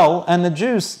this well, and the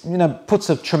Jew, puts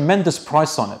a tremendous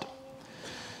price on it.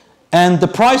 And the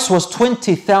price was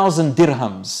 20,000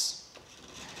 dirhams.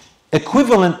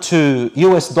 Equivalent to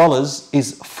US dollars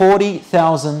is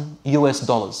 40,000 US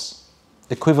dollars.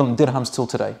 Equivalent dirhams till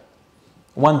today.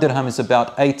 One dirham is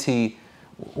about 80,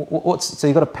 so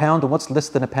you got a pound, and what's less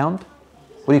than a pound?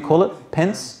 What do you call it?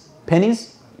 Pence?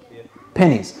 Pennies?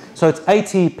 Pennies. So it's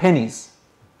 80 pennies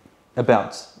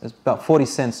it's about 40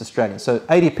 cents Australian. So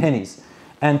 80 pennies.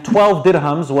 And 12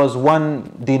 dirhams was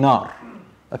 1 dinar.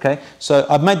 Okay, so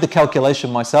I've made the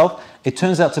calculation myself. It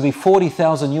turns out to be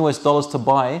 40,000 US dollars to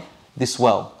buy this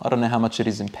well. I don't know how much it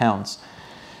is in pounds.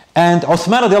 And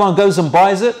Uthmaan radiallahu anhu goes and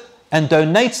buys it and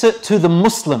donates it to the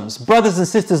Muslims. Brothers and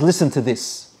sisters, listen to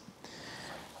this.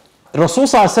 Rasul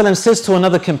sallallahu alaihi wasallam says to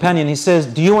another companion, he says,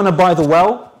 do you want to buy the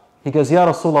well? He goes, Ya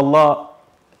Rasulullah,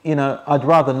 I'd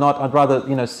rather not. I'd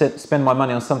rather, spend my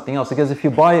money on something else. He goes, if you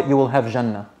buy it, you will have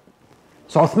Jannah.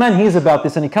 So Uthmaan hears about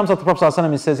this and he comes up to the Prophet sallallahu alaihi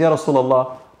wasallam and says, Ya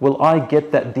Rasulullah, will I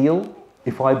get that deal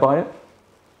if I buy it?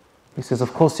 He says,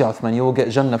 of course, Ya Uthman, you will get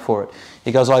Jannah for it.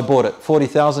 He goes, I bought it.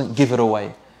 40,000, give it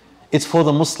away. It's for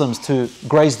the Muslims to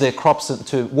graze their crops, and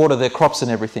to water their crops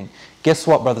and everything. Guess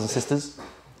what, brothers and sisters?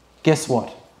 Guess what?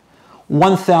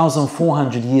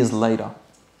 1,400 years later,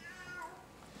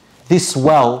 this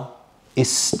well is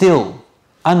still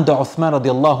under Uthman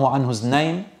radiallahu anhu's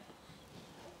name,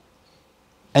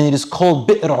 and it is called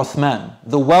Bi'r Uthman,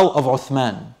 the well of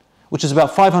Uthman, which is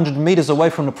about 500 meters away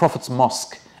from the Prophet's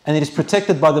mosque. And it is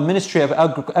protected by the Ministry of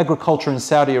Agriculture in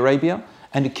Saudi Arabia,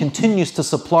 and it continues to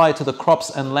supply to the crops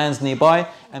and lands nearby.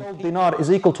 And 12 dinar is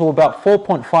equal to about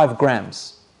 4.5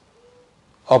 grams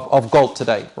of gold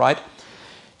today, right?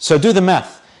 So do the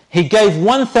math. He gave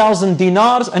 1,000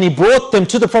 dinars and he brought them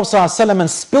to the Prophet ﷺ and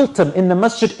spilt them in the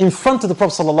masjid in front of the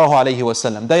Prophet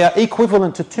ﷺ. They are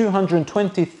equivalent to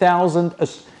 220,000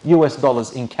 US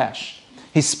dollars in cash.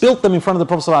 He spilt them in front of the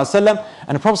Prophet ﷺ,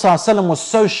 and the Prophet ﷺ was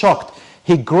so shocked.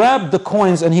 He grabbed the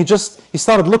coins and he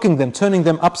started looking at them, turning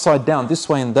them upside down, this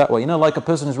way and that way. Like a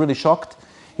person who's really shocked.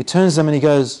 He turns them and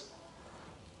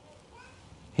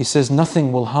he says,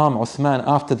 nothing will harm Uthman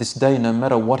after this day, no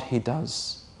matter what he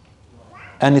does.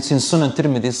 And it's in Sunan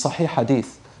Tirmidhi, Sahih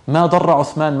Hadith. ما ضر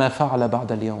عثمان ما فعل بعد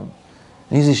اليوم.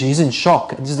 He's in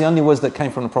shock. This is the only words that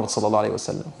came from the Prophet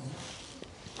ﷺ.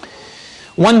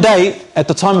 One day, at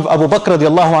the time of Abu Bakr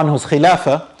radiallahu anhu's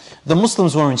khilafah, the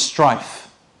Muslims were in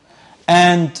strife.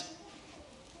 And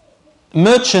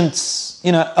merchants,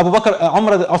 Abu Bakr,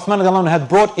 Uthman radiallahu anhu had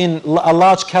brought in a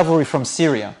large cavalry from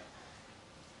Syria.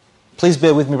 Please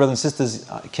bear with me, brothers and sisters.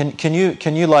 Can you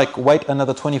wait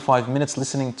another 25 minutes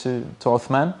listening to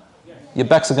Uthman? Yes. Your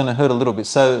backs are going to hurt a little bit.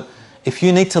 So if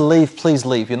you need to leave, please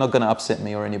leave. You're not going to upset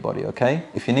me or anybody, okay?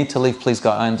 If you need to leave, please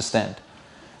go. I understand.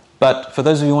 But for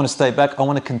those of you who want to stay back, I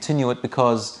want to continue it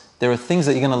because there are things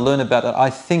that you're going to learn about that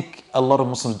I think a lot of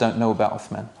Muslims don't know about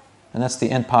Uthman. And that's the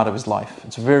end part of his life.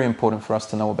 It's very important for us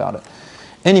to know about it.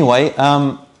 Anyway,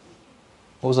 what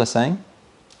was I saying?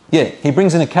 Yeah, he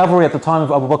brings in a cavalry at the time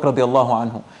of Abu Bakr radiallahu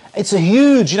anhu. It's a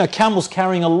huge, camels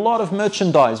carrying a lot of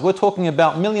merchandise. We're talking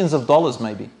about millions of dollars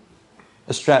maybe,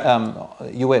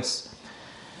 US.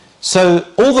 So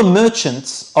all the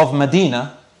merchants of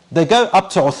Medina, they go up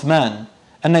to Uthman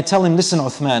and they tell him, listen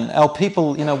Uthman, our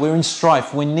people, we're in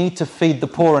strife. We need to feed the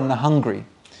poor and the hungry.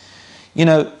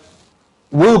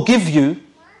 We'll give you,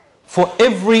 for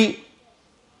every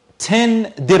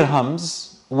 10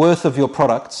 dirhams worth of your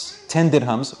products, 10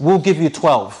 dirhams, we'll give you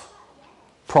 12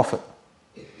 profit.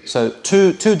 So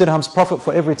two dirhams profit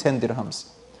for every 10 dirhams.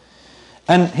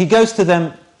 And he goes to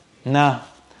them, nah,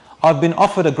 I've been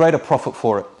offered a greater profit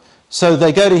for it. So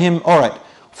they go to him, all right,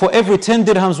 for every 10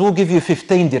 dirhams, we'll give you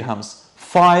 15 dirhams.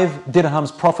 5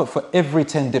 dirhams profit for every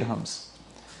 10 dirhams.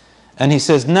 And he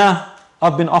says, nah,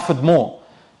 I've been offered more.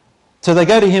 So they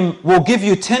go to him, we'll give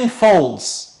you 10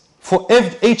 folds for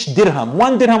each dirham.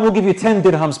 1 dirham will give you 10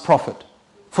 dirhams profit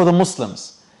for the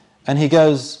Muslims. And he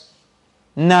goes,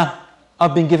 nah,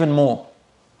 I've been given more.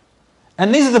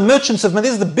 And these are the merchants of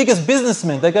Medina, these are the biggest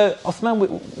businessmen. They go,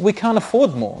 Uthman, we can't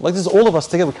afford more. Like, this is all of us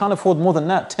together, we can't afford more than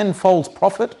that. 10 folds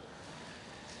profit.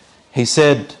 He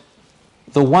said,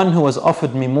 the one who has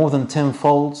offered me more than 10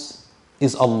 folds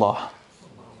is Allah.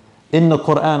 In the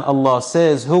Qur'an, Allah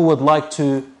says, who would like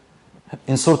to,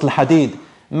 in Surah Al-Hadid,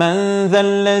 من ذا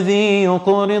الذي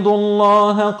يقرض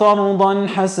الله قرضا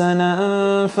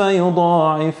حسنا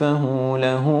فيضاعفه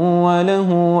له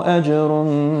وله أجر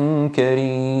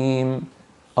كريم.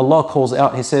 Allah calls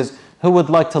out, He says, who would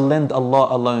like to lend Allah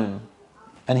alone?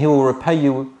 And He will repay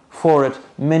you for it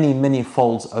many, many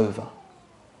folds over.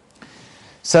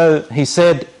 So he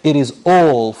said, it is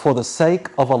all for the sake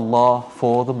of Allah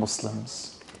for the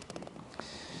Muslims.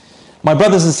 My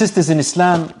brothers and sisters in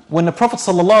Islam, when the Prophet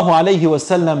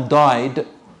ﷺ died,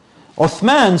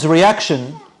 Uthman's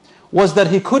reaction was that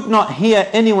he could not hear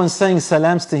anyone saying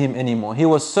salams to him anymore. He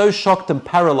was so shocked and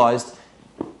paralyzed.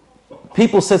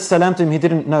 People said salam to him, he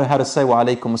didn't know how to say wa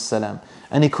alaykum as-salam.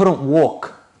 And he couldn't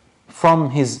walk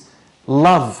from his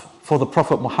love for the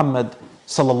Prophet Muhammad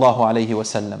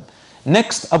ﷺ.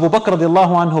 Next, Abu Bakr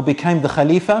radiallahu anhu became the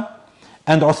Khalifa,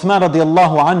 and Uthman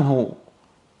radiallahu anhu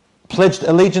pledged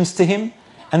allegiance to him.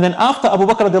 And then after Abu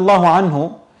Bakr radiallahu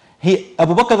anhu,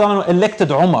 Abu Bakr radiallahu anhu elected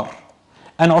Umar.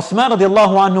 And Uthman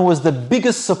radiallahu anhu was the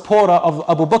biggest supporter of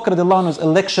Abu Bakr radiallahu anhu's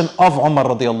election of Umar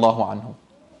radiallahu anhu.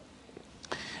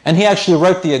 And he actually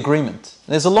wrote the agreement.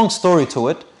 There's a long story to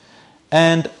it.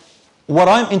 And what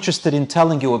I'm interested in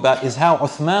telling you about is how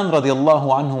Uthman radiallahu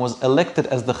anhu was elected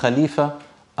as the Khalifa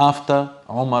after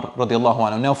Umar radiallahu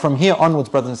anhu. Now from here onwards,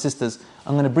 brothers and sisters,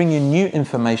 I'm going to bring you new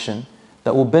information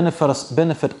that will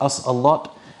benefit us a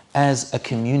lot as a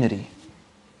community.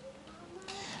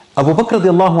 Abu Bakr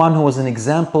radiallahu anhu was an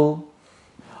example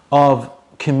of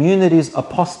communities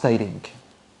apostating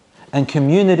and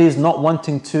communities not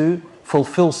wanting to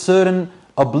fulfill certain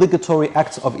obligatory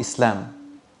acts of Islam.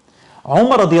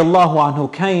 Umar radiallahu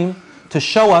anhu came to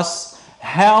show us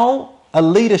how a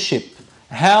leadership,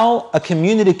 how a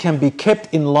community can be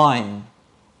kept in line.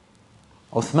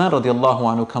 Uthman radiallahu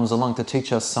anhu comes along to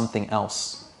teach us something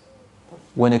else.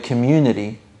 When a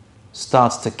community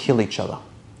starts to kill each other.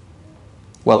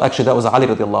 Well, actually that was Ali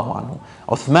radiallahu anhu.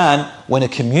 Uthman, when a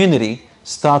community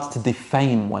starts to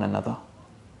defame one another,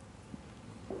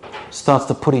 starts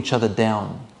to put each other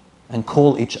down and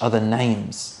call each other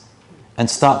names and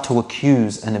start to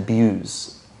accuse and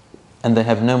abuse, and they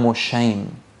have no more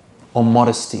shame or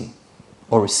modesty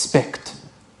or respect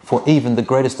for even the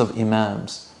greatest of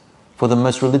imams, for the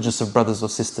most religious of brothers or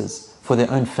sisters, for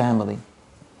their own family.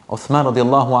 Uthman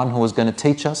radiallahu anhu was going to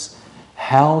teach us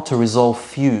how to resolve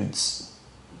feuds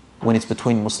when it's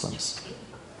between Muslims.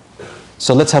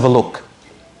 So let's have a look.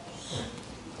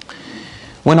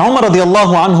 When Umar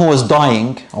radiallahu anhu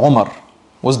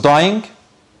was dying,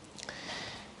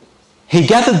 he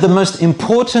gathered the most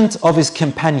important of his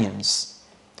companions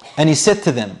and he said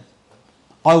to them,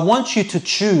 I want you to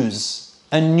choose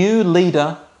a new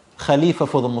leader, Khalifa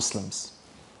for the Muslims.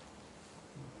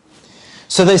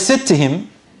 So they said to him,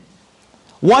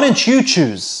 why don't you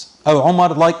choose, O Umar,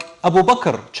 like Abu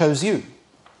Bakr chose you?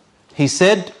 He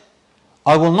said,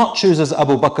 I will not choose as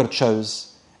Abu Bakr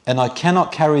chose, and I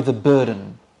cannot carry the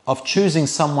burden of choosing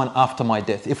someone after my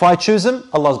death. If I choose him,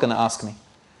 Allah is going to ask me.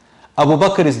 Abu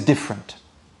Bakr is different.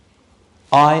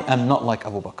 I am not like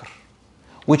Abu Bakr.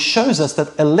 Which shows us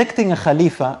that electing a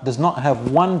Khalifa does not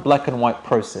have one black and white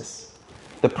process.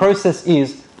 The process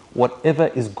is whatever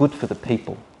is good for the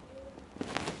people.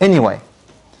 Anyway,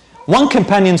 one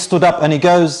companion stood up and he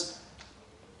goes,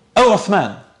 O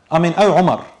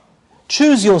Umar,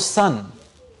 choose your son,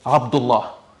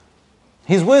 Abdullah.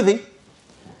 He's worthy.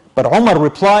 But Umar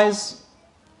replies,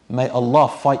 may Allah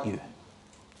fight you.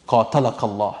 Qatalak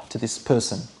Allah, to this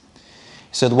person.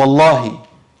 He said, Wallahi,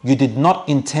 you did not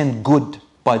intend good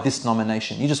by this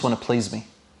nomination. You just want to please me.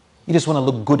 You just want to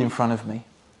look good in front of me.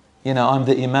 You know, I'm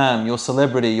the imam, your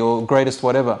celebrity, your greatest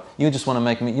whatever. You just want to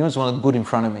make me, you just want to look good in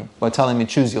front of me by telling me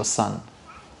choose your son.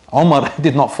 Umar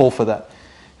did not fall for that.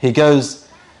 He goes,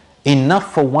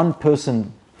 enough for one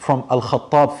person from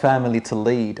Al-Khattab family to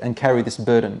lead and carry this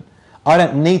burden. I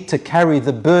don't need to carry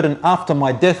the burden after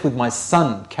my death with my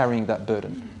son carrying that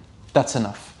burden. That's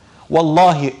enough.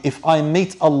 Wallahi, if I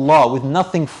meet Allah with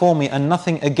nothing for me and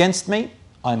nothing against me,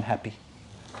 I'm happy.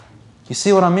 You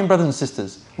see what I mean, brothers and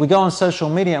sisters? We go on social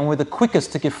media and we're the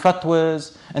quickest to give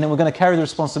fatwas, and then we're going to carry the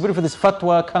responsibility for this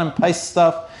fatwa, cut and paste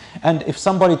stuff. And if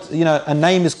somebody, you know, a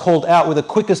name is called out, we're the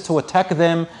quickest to attack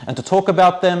them and to talk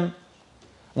about them.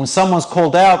 When someone's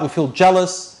called out, we feel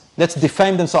jealous. Let's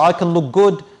defame them so I can look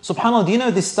good. SubhanAllah, do you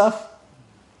know this stuff?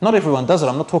 Not everyone does it.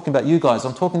 I'm not talking about you guys.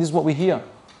 I'm talking, this is what we hear.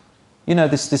 You know,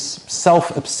 this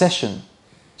self-obsession.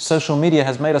 Social media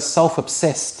has made us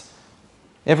self-obsessed.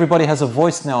 Everybody has a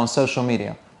voice now on social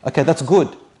media. Okay, that's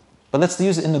good. But let's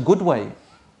use it in a good way.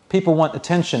 People want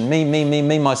attention.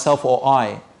 Me, myself, or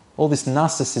I. All this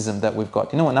narcissism that we've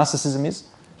got. You know what narcissism is?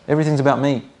 Everything's about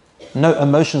me. No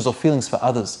emotions or feelings for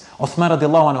others. Uthmaan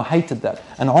radiallahu anhu hated that.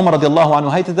 And Umar radiallahu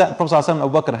anhu hated that. And Prophet ﷺ,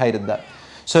 Abu Bakr hated that.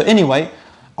 So anyway,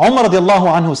 Umar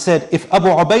radiallahu anhu said, if Abu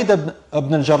Ubaidah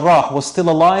ibn al-Jarrah was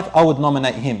still alive, I would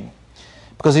nominate him.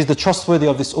 Because he's the trustworthy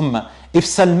of this ummah. If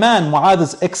Salman,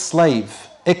 Mu'adh's ex-slave,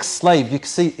 you can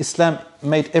see Islam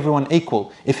made everyone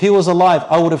equal. If he was alive,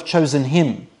 I would have chosen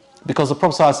him. Because the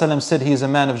Prophet ﷺ said he is a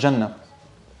man of Jannah.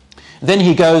 Then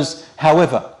he goes,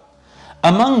 however,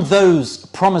 among those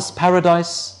promised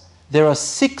paradise, there are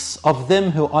 6 of them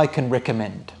who I can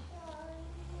recommend.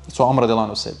 That's what Umar radiallahu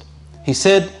anhu said. He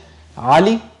said,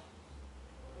 Ali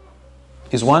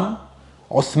is one,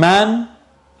 Uthmaan,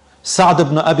 Sa'd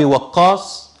ibn Abi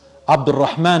Waqqas, Abdul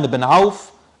Rahman ibn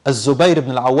Auf, Az-Zubayr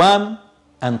ibn al-Awam,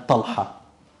 and Talha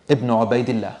ibn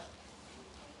Ubaidillah.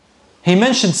 He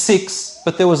mentioned 6,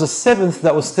 but there was a 7th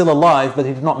that was still alive, but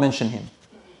he did not mention him.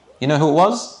 You know who it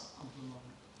was?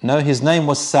 No, his name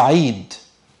was Sa'id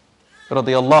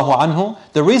radiyallahu anhu.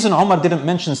 The reason Umar didn't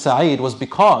mention Sa'id was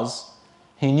because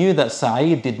he knew that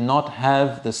Sa'id did not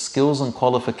have the skills and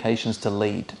qualifications to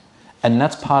lead. And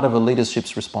that's part of a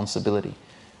leadership's responsibility,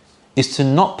 is to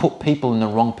not put people in the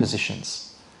wrong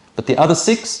positions. But the other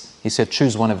 6, he said,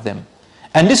 choose one of them.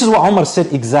 And this is what Umar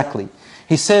said exactly.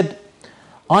 He said,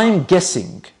 I'm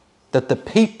guessing that the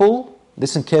people,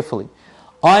 listen carefully,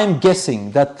 I'm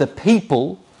guessing that the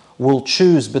people will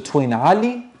choose between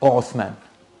Ali or Uthman.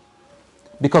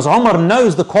 Because Umar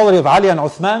knows the quality of Ali and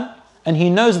Uthman, and he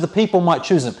knows the people might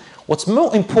choose him. What's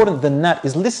more important than that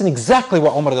is listen exactly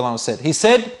what Umar said. He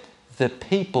said, the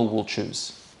people will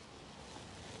choose.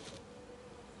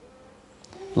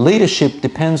 Leadership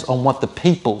depends on what the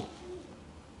people.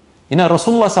 You know,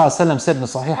 Rasulullah said in the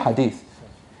Sahih Hadith,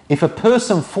 if a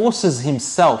person forces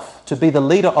himself to be the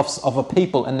leader of a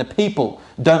people and the people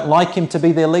don't like him to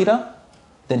be their leader,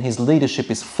 then his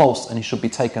leadership is false and he should be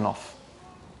taken off.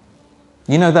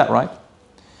 You know that, right?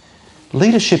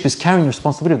 Leadership is carrying the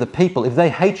responsibility of the people. If they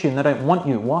hate you and they don't want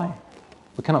you, why?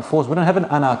 We cannot force. We don't have an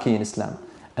anarchy in Islam.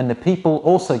 And the people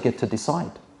also get to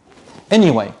decide.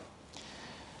 Anyway,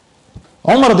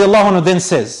 Umar radiallahu anhu then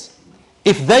says,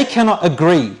 if they cannot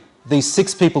agree, these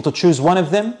 6 people, to choose one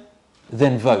of them,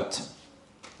 then vote.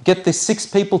 Get these 6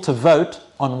 people to vote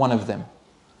on one of them.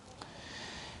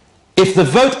 If the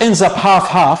vote ends up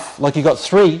half-half, like you got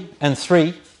 3 and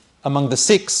 3 among the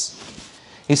 6,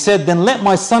 he said, then let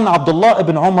my son Abdullah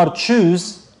ibn Umar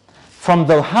choose from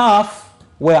the half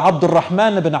where Abdul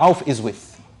Rahman ibn Auf is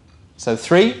with. So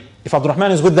 3, if Abdul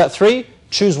Rahman is with that 3,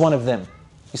 choose one of them.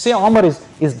 You see how Umar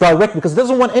is direct because he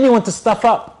doesn't want anyone to stuff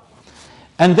up.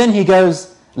 And then he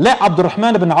goes, let Abdul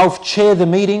Rahman ibn Auf chair the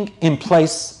meeting in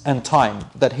place and time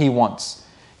that he wants.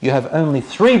 You have only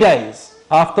 3 days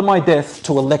after my death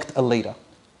to elect a leader.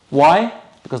 Why?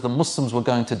 Because the Muslims were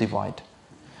going to divide.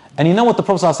 And you know what the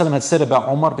Prophet ﷺ had said about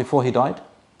Umar before he died?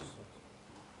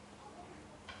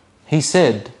 He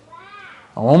said,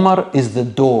 Umar is the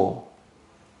door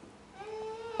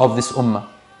of this ummah.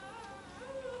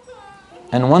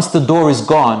 And once the door is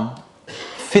gone,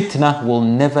 fitna will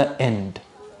never end.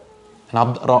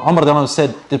 And Umar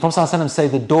said, did the Prophet ﷺ say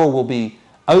the door will be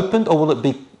opened or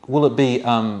will it be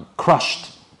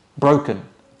crushed, broken?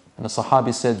 And the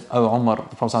Sahabi said, oh Umar,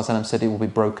 the Prophet ﷺ said it will be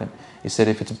broken. He said,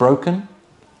 if it's broken,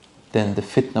 then the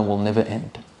fitna will never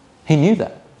end. He knew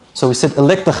that. So he said,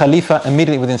 elect the Khalifa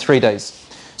immediately within 3 days.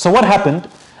 So what happened?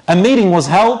 A meeting was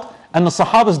held and the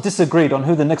Sahabas disagreed on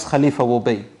who the next Khalifa will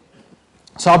be.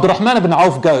 So Abdul Rahman ibn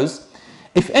Auf goes,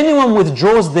 if anyone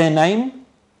withdraws their name,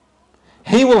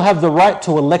 he will have the right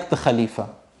to elect the Khalifa.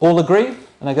 All agree?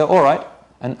 And I go, all right.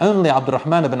 And only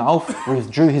Abdurrahman ibn Auf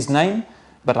withdrew his name,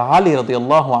 but Ali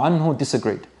radiallahu anhu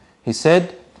disagreed. He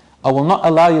said, I will not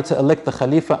allow you to elect the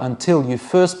Khalifa until you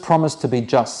first promise to be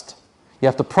just. You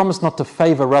have to promise not to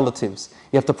favor relatives.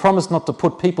 You have to promise not to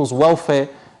put people's welfare,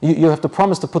 you have to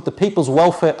promise to put the people's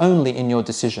welfare only in your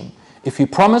decision. If you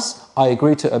promise, I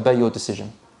agree to obey your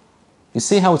decision. You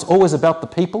see how it's always about the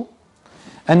people?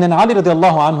 And then Ali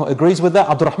radiallahu anhu agrees with that.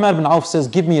 Abdurrahman ibn Auf says,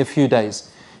 give me a few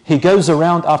days. He goes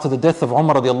around after the death of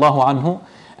Umar radiallahu anhu,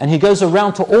 and he goes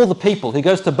around to all the people. He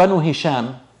goes to Banu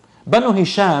Hisham. Banu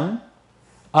Hisham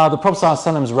are the Prophet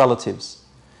ﷺ's relatives.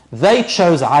 They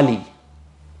chose Ali.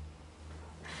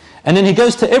 And then he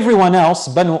goes to everyone else,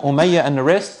 Banu Umayyah and the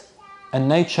rest,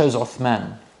 and they chose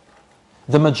Uthman.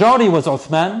 The majority was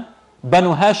Uthman.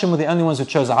 Banu Hashim were the only ones who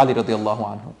chose Ali radiallahu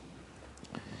anhu.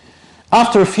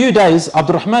 After a few days,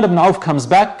 Abdurrahman ibn Auf comes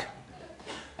back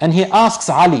and he asks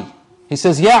Ali. He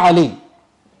says, Ya Ali,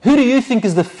 who do you think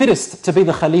is the fittest to be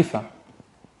the Khalifa?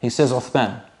 He says,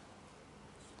 Uthman.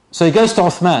 So he goes to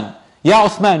Uthman. Ya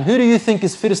Uthman, who do you think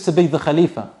is fittest to be the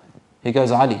Khalifa? He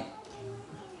goes, Ali.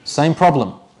 Same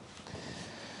problem.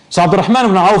 So Abdurrahman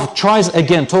ibn Auf tries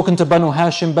again, talking to Banu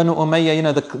Hashim, Banu Umayyah, you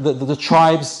know, the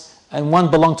tribes, and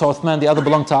one belonged to Uthman, the other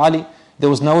belonged to Ali. There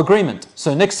was no agreement.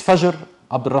 So next Fajr,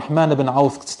 Abdurrahman ibn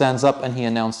Auf stands up and he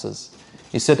announces.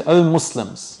 He said, O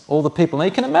Muslims, all the people. Now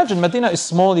you can imagine, Medina is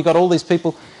small, you got all these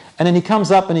people. And then he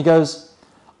comes up and he goes,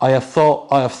 I have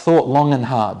thought long and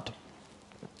hard.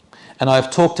 And I have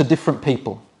talked to different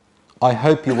people. I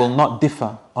hope you will not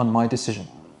differ on my decision.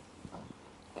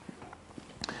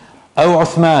 O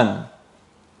Uthman,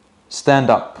 stand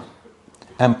up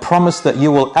and promise that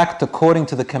you will act according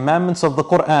to the commandments of the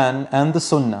Qur'an and the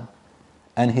Sunnah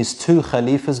and his two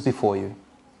Khalifas before you,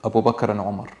 Abu Bakr and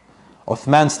Umar.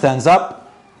 Uthman stands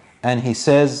up and he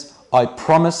says, I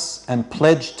promise and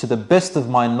pledge to the best of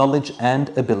my knowledge and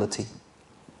ability.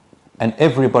 And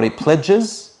everybody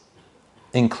pledges,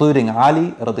 including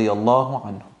Ali radiallahu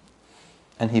anhu.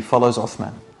 And he follows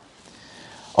Uthman.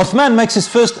 Uthman makes his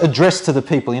first address to the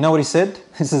people. You know what he said?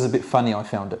 This is a bit funny, I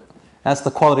found it. That's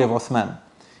the quality of Uthman.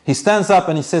 He stands up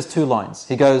and he says two lines.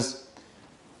 He goes,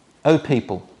 O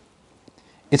people,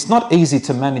 it's not easy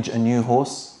to manage a new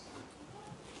horse.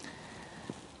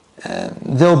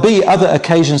 There'll be other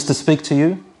occasions to speak to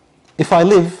you. If I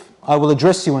live, I will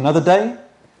address you another day.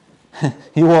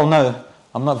 You all know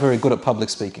I'm not very good at public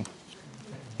speaking.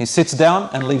 He sits down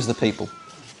and leaves the people.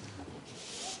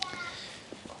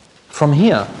 From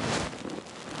here,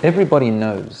 everybody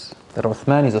knows that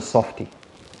Uthman is a softie.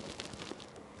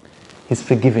 He's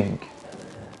forgiving.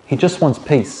 He just wants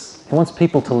peace. He wants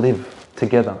people to live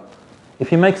together. If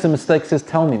he makes a mistake, he says,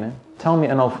 tell me, man. Tell me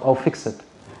and I'll fix it.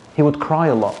 He would cry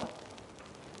a lot.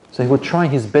 So he would try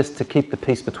his best to keep the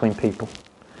peace between people.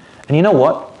 And you know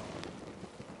what?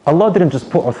 Allah didn't just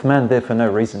put Uthman there for no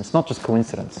reason. It's not just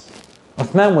coincidence.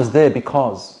 Uthman was there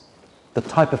because the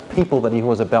type of people that he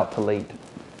was about to lead.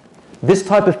 This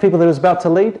type of people that he was about to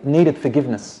lead needed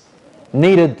forgiveness.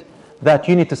 Needed that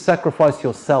you need to sacrifice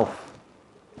yourself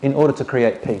in order to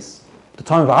create peace. At the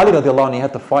time of Ali radiallahu anhu, he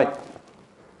had to fight.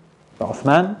 But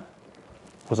Uthman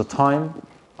was a time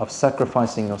of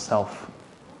sacrificing yourself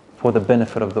for the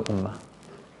benefit of the ummah.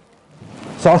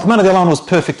 So Uthman radiallahu anhu was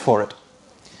perfect for it.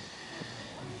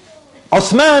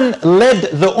 Uthman led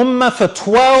the ummah for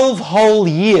 12 whole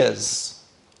years,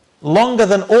 longer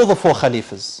than all the four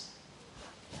Khalifas.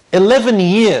 11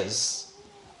 years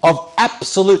of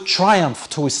absolute triumph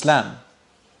to Islam.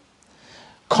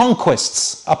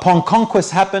 Conquests upon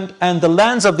conquests happened and the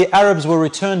lands of the Arabs were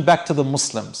returned back to the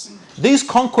Muslims. These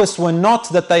conquests were not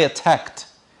that they attacked.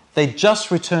 They just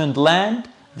returned land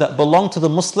that belonged to the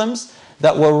Muslims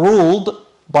that were ruled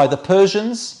by the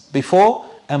Persians before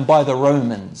and by the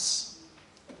Romans.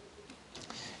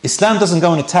 Islam doesn't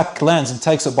go and attack lands and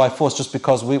takes it by force just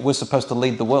because we're supposed to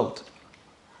lead the world.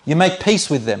 You make peace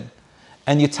with them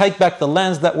and you take back the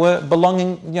lands that were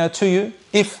belonging to you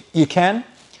if you can.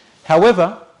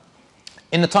 However,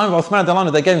 in the time of Uthman radiallahu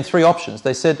anhu, they gave him three options.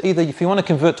 They said either if you want to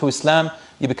convert to Islam,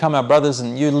 you become our brothers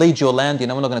and you lead your land, we're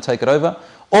not going to take it over,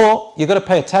 or you've got to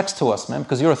pay a tax to us, man,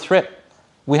 because you're a threat.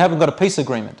 We haven't got a peace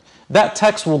agreement. That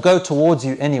tax will go towards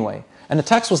you anyway. And the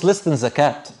tax was less than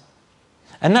zakat.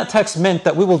 And that tax meant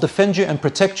that we will defend you and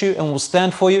protect you and will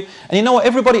stand for you. And you know what?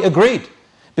 Everybody agreed.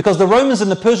 Because the Romans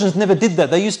and the Persians never did that.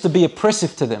 They used to be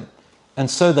oppressive to them. And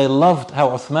so they loved how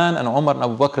Uthman and Umar and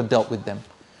Abu Bakr dealt with them.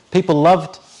 People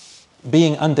loved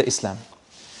being under Islam.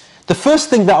 The first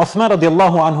thing that Uthman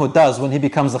radiallahu anhu does when he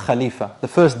becomes the Khalifa, the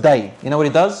first day, you know what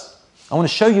he does? I want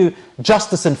to show you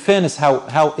justice and fairness,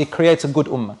 how it creates a good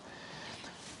ummah.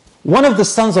 One of the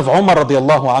sons of Umar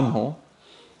radiallahu anhu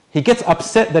he gets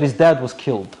upset that his dad was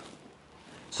killed.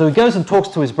 So he goes and talks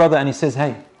to his brother and he says,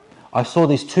 hey, I saw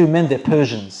these two men, they're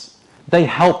Persians. They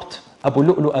helped Abu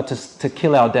Lu'lu'ah to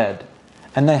kill our dad.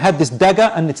 And they had this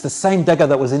dagger, and it's the same dagger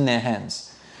that was in their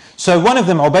hands. So one of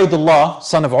them, Ubaidullah,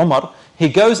 son of Umar, he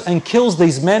goes and kills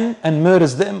these men and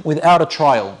murders them without a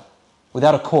trial,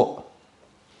 without a court.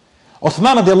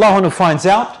 Uthmaan radiallahu anhu finds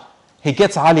out, he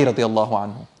gets Ali radiallahu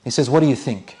anhu. He says, what do you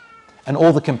think? And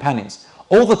all the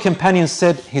companions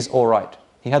said, he's all right.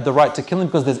 He had the right to kill him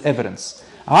because there's evidence.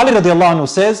 Ali radiallahu anhu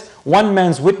says, one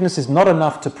man's witness is not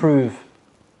enough to prove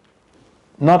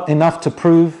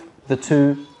the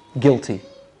two guilty.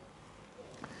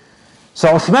 So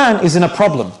Uthman is in a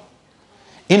problem.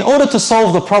 In order to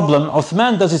solve the problem,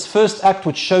 Uthman does his first act,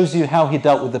 which shows you how he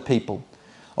dealt with the people.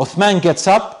 Uthman gets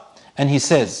up and he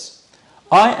says,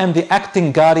 I am the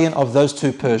acting guardian of those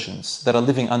two Persians that are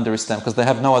living under Islam because they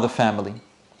have no other family.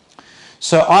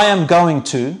 So I am going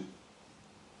to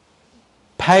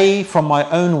pay from my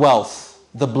own wealth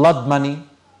the blood money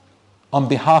on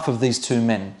behalf of these two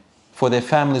men for their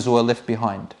families who are left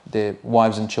behind, their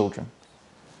wives and children.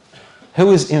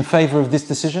 Who is in favor of this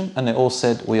decision? And they all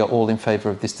said, we are all in favor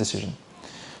of this decision.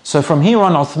 So from here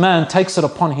on, Uthman takes it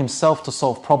upon himself to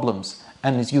solve problems.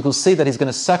 And you will see that he's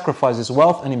going to sacrifice his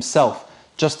wealth and himself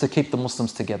just to keep the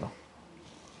Muslims together.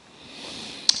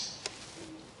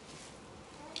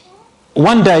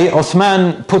 One day,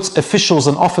 Uthman puts officials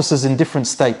and officers in different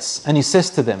states, and he says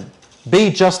to them,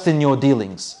 be just in your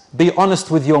dealings. Be honest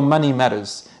with your money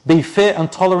matters. Be fair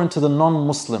and tolerant to the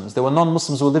non-Muslims. There were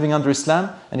non-Muslims who were living under Islam,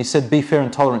 and he said, be fair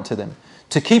and tolerant to them.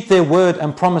 To keep their word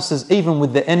and promises even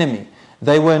with the enemy.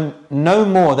 They were no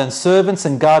more than servants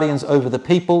and guardians over the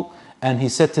people, and he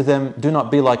said to them, do not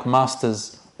be like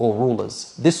masters or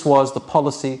rulers. This was the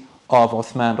policy of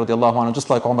Uthman radiallahu anhu,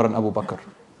 just like Umar and Abu Bakr.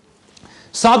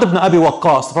 Sa'd ibn Abi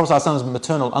Waqqas, the Prophet ﷺ's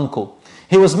maternal uncle,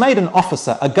 he was made an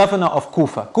officer, a governor of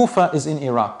Kufa. Kufa is in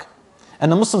Iraq.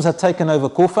 And the Muslims had taken over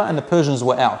Kufa and the Persians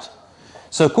were out.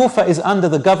 So Kufa is under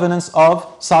the governance of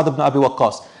Sa'd ibn Abi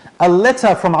Waqqas. A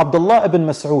letter from Abdullah ibn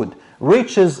Mas'ud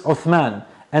reaches Uthman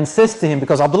and says to him,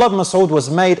 because Abdullah ibn Mas'ud was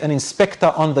made an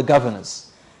inspector on the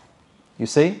governors. You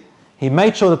see? He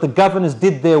made sure that the governors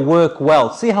did their work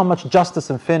well. See how much justice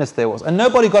and fairness there was. And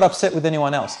nobody got upset with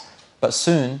anyone else. But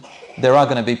soon, there are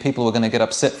going to be people who are going to get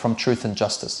upset from truth and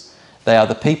justice. They are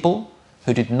the people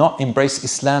who did not embrace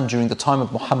Islam during the time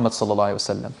of Muhammad sallallahu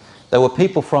alaihi wasallam. There were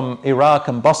people from Iraq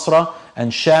and Basra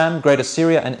and Sham, Greater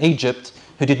Syria and Egypt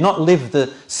who did not live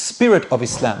the spirit of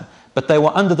Islam, but they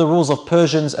were under the rules of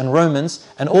Persians and Romans,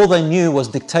 and all they knew was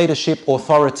dictatorship,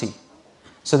 authority.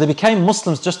 So they became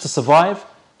Muslims just to survive,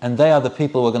 and they are the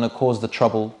people who are going to cause the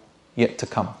trouble yet to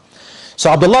come. So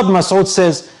Abdullah ibn Mas'ud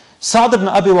says, Sa'd ibn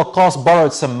Abi Waqqas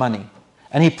borrowed some money,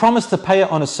 and he promised to pay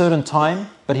it on a certain time,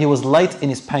 but he was late in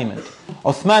his payment.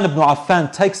 Uthman ibn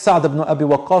Affan takes Sa'd ibn Abi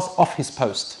Waqqas off his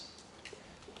post.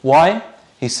 Why?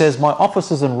 He says, my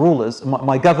officers and rulers,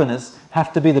 my governors,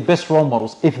 have to be the best role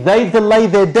models. If they delay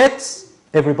their debts,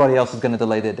 everybody else is going to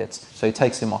delay their debts. So he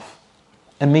takes him off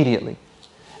immediately.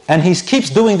 And he keeps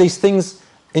doing these things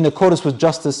in accordance with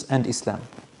justice and Islam.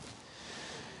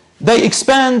 They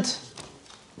expand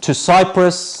to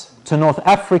Cyprus, to North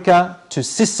Africa, to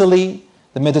Sicily,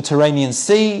 the Mediterranean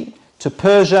Sea, to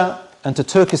Persia and to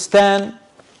Turkestan,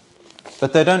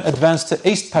 but they don't advance to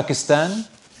East Pakistan.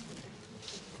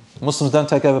 Muslims don't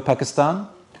take over Pakistan,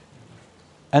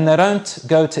 and they don't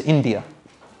go to India.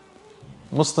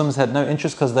 Muslims had no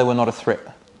interest because they were not a threat.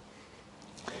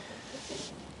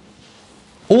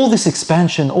 All this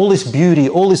expansion, all this beauty,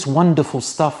 all this wonderful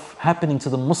stuff happening to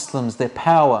the Muslims, their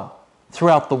power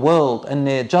throughout the world, and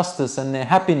their justice and their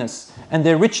happiness and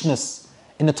their richness.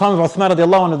 In the time of Uthman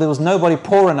radiallahu anhu, there was nobody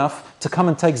poor enough to come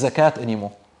and take zakat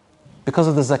anymore because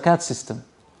of the zakat system.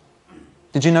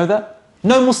 Did you know that?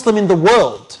 No Muslim in the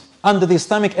world under the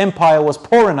Islamic Empire was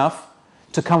poor enough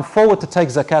to come forward to take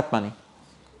zakat money.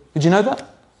 Did you know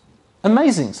that?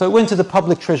 Amazing. So it went to the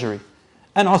public treasury.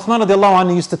 And Uthman radiallahu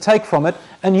anhu used to take from it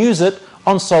and use it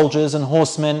on soldiers and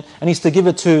horsemen, and he used to give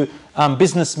it to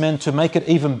businessmen to make it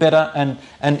even better and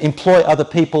employ other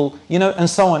people, you know, and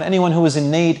so on. Anyone who was in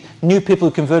need, new people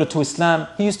who converted to Islam,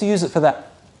 he used to use it for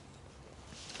that.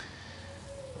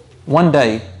 One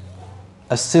day,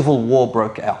 a civil war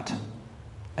broke out,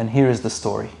 and here is the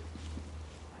story.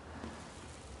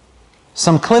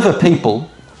 Some clever people,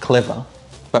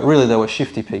 but really they were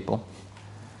shifty people,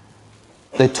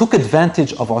 they took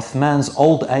advantage of Uthman's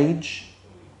old age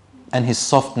and his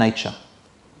soft nature.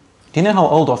 Do you know how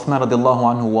old Uthman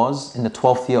radiallahu anhu was in the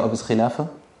 12th year of his Khilafah?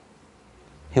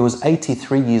 He was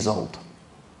 83 years old.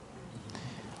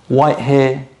 White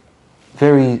hair,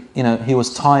 very, he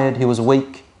was tired, he was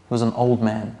weak, he was an old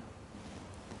man.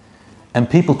 And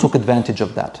people took advantage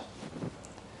of that.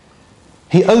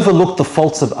 He overlooked the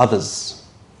faults of others.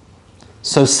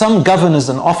 So some governors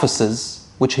and officers,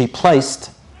 which he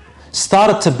placed,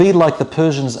 started to be like the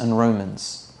Persians and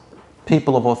Romans,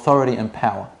 people of authority and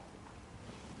power.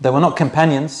 They were not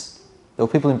companions, they were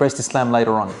people who embraced Islam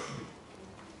later on.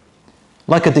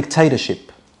 Like a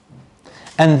dictatorship.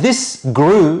 And this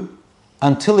grew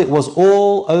until it was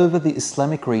all over the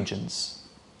Islamic regions.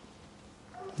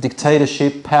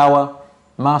 Dictatorship, power,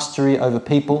 mastery over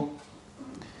people.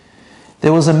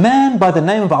 There was a man by the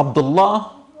name of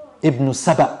Abdullah ibn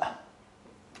Saba.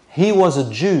 He was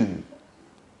a Jew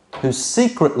who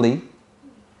secretly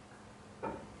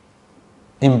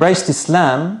embraced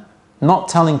Islam, not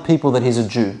telling people that he's a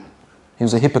Jew. He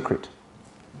was a hypocrite.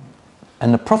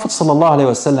 And the Prophet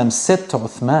ﷺ said to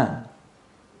Uthmaan,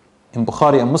 in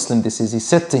Bukhari and Muslim this is, he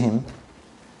said to him,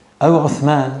 "O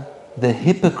Uthmaan, the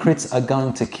hypocrites are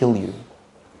going to kill you."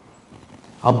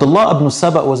 Abdullah ibn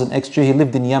Saba was an ex-Jew. He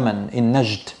lived in Yemen, in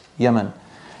Najd, Yemen.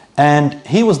 And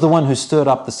he was the one who stirred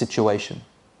up the situation.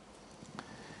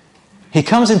 He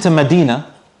comes into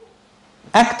Medina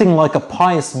acting like a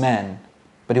pious man,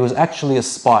 but he was actually a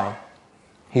spy.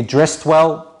 He dressed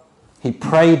well, he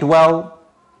prayed well,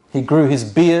 he grew his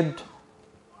beard.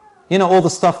 All the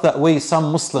stuff that we,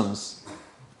 some Muslims,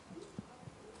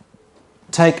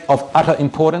 take of utter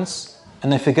importance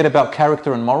and they forget about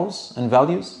character and morals and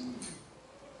values.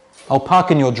 I'll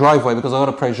park in your driveway because I've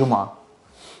got to pray Jum'ah.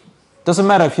 Doesn't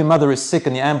matter if your mother is sick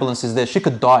and the ambulance is there, she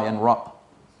could die and rot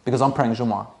because I'm praying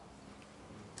Jum'ah.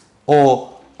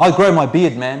 Or, I grow my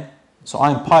beard, man, so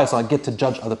I'm pious, I get to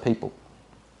judge other people.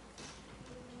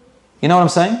 You know what I'm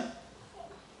saying?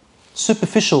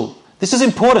 Superficial. This is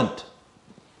important.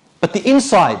 But the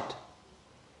inside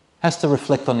has to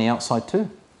reflect on the outside too.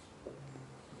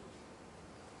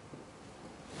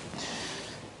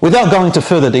 Without going into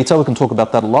further detail, we can talk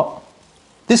about that a lot.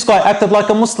 This guy acted like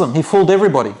a Muslim. He fooled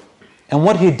everybody. And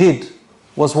what he did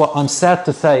was what I'm sad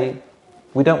to say,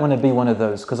 we don't want to be one of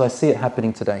those because I see it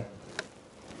happening today.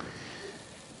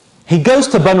 He goes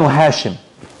to Banu Hashim.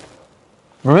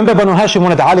 Remember, Banu Hashim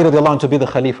wanted Ali radiallahu anhu to be the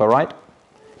Khalifa, right?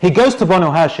 He goes to Banu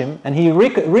Hashim and he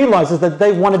realizes that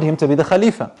they wanted him to be the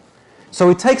Khalifa. So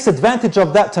he takes advantage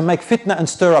of that to make fitna and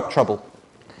stir up trouble.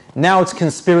 Now it's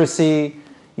conspiracy,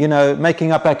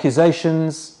 making up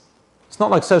accusations. It's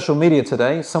not like social media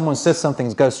today. Someone says something,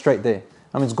 it goes straight there.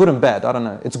 I mean, it's good and bad, I don't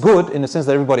know. It's good in the sense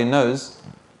that everybody knows,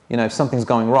 if something's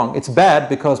going wrong. It's bad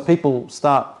because people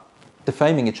start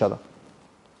defaming each other.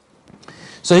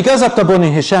 So he goes up to Banu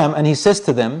Hisham and he says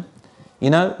to them,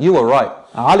 you were right.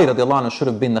 Ali radiallahu anhu should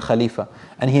have been the Khalifa.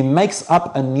 And he makes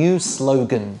up a new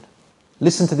slogan.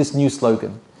 Listen to this new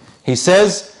slogan. He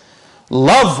says,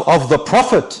 love of the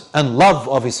Prophet and love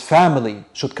of his family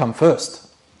should come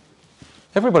first.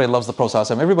 Everybody loves the Prophet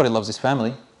ﷺ. Everybody loves his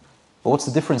family. But what's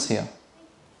the difference here?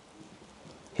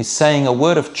 He's saying a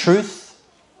word of truth,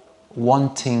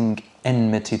 wanting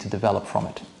enmity to develop from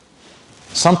it.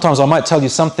 Sometimes I might tell you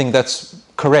something that's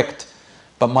correct,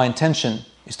 but my intention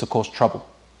is to cause trouble.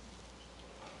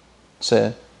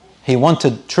 So he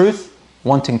wanted truth,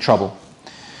 wanting trouble.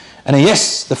 And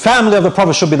yes, the family of the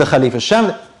Prophet should be the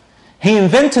Khalifa. He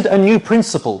invented a new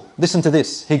principle. Listen to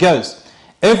this. He goes,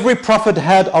 every prophet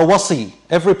had a wasi.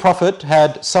 Every prophet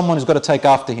had someone who's got to take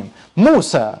after him.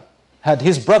 Musa had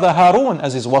his brother Harun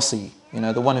as his wasi,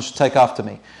 the one who should take after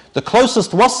me. The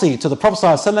closest wasi to the Prophet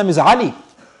ﷺ is Ali.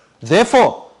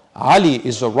 Therefore, Ali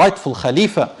is the rightful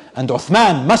Khalifa and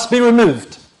Uthmaan must be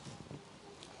removed.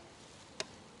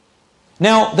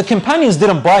 Now, the companions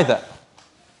didn't buy that.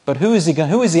 But who is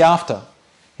he after?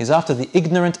 He's after the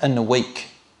ignorant and the weak.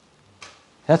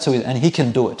 That's who and he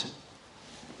can do it.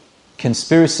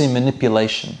 Conspiracy,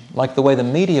 manipulation, like the way the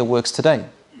media works today.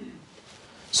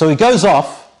 So he goes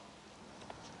off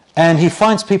and he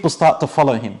finds people start to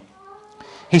follow him.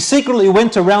 He secretly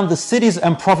went around the cities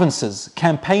and provinces,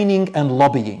 campaigning and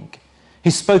lobbying. He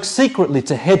spoke secretly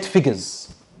to head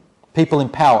figures, people in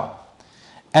power,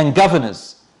 and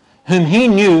governors, whom he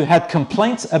knew had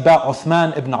complaints about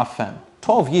Uthman ibn Affan.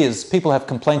 12 years, people have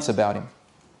complaints about him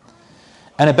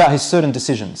and about his certain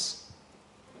decisions.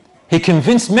 He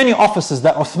convinced many officers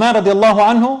that Uthman radiallahu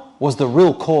anhu was the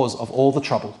real cause of all the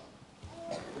trouble.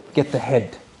 Get the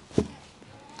head.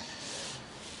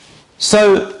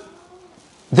 So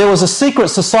there was a secret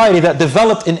society that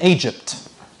developed in Egypt.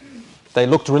 They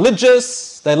looked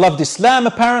religious, they loved Islam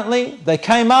apparently, they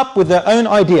came up with their own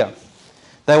idea.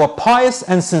 They were pious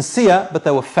and sincere, but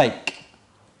they were fake.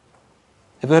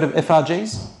 Have you heard of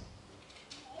FRGs?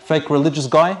 Fake religious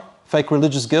guy, fake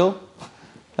religious girl?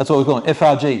 That's what we call them,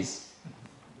 FRGs.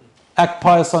 Act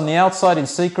pious on the outside, in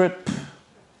secret,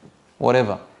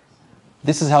 whatever.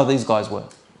 This is how these guys were.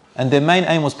 And their main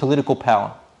aim was political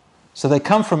power. So they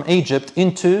come from Egypt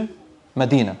into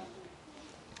Medina.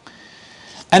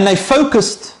 And they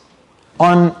focused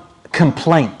on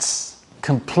complaints.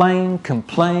 Complain,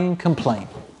 complain, complain.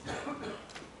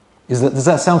 Does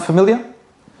that sound familiar?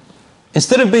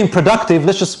 Instead of being productive,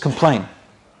 let's just complain.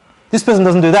 This person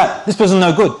doesn't do that. This person's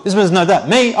no good. This person's no that.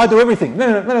 Me, I do everything.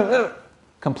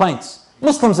 Complaints.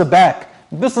 Muslims are back.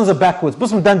 Muslims are backwards.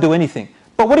 Muslims don't do anything.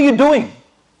 But what are you doing?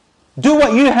 Do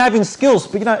what you have in skills,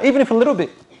 but, even if a little bit.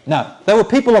 No, they were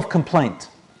people of complaint.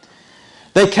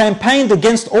 They campaigned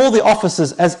against all the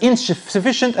officers as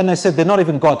insufficient, and they said they're not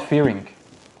even God-fearing.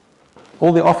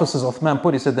 All the officers Uthmaan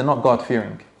put, he said they're not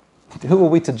God-fearing. Who are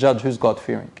we to judge who's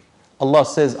God-fearing? Allah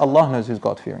says Allah knows who's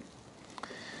God-fearing.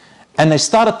 And they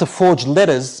started to forge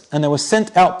letters, and they were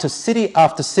sent out to city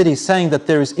after city saying that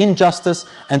there is injustice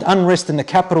and unrest in the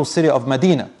capital city of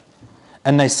Medina.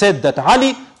 And they said that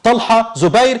Ali, Talha,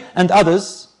 Zubair and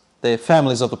others, the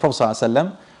families of the Prophet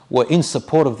ﷺ, were in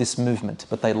support of this movement,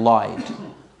 but they lied.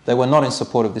 They were not in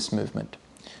support of this movement.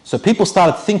 So people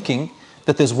started thinking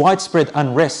that there's widespread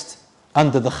unrest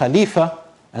under the Khalifa,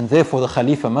 and therefore the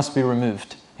Khalifa must be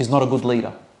removed. He's not a good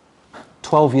leader.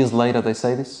 12 years later they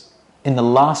say this. In the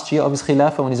last year of his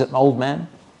Khilafah, when he's an old man.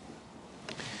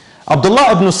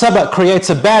 Abdullah ibn Saba creates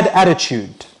a bad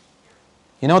attitude.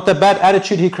 You know what the bad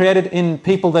attitude he created in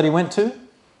people that he went to?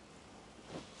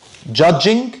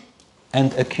 Judging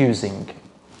and accusing.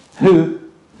 Who?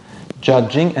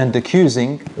 Judging and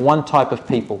accusing one type of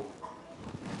people.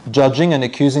 Judging and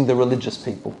accusing the religious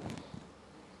people.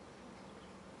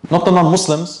 Not the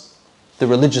non-Muslims, the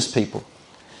religious people.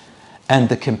 And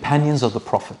the companions of the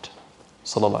Prophet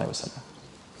sallallahu alaihi wasallam.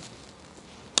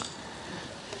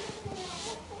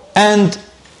 And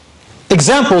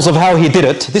examples of how he did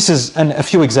it, this is a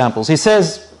few examples. He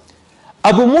says,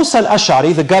 Abu Musa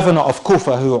al-Ash'ari, the governor of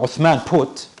Kufa, who Uthmaan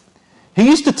put, he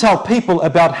used to tell people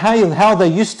about how they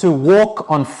used to walk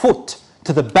on foot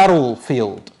to the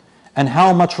battlefield and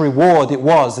how much reward it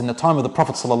was in the time of the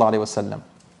Prophet sallallahu alaihi wasallam.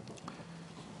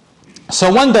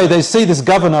 So one day they see this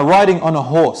governor riding on a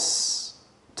horse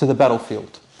to the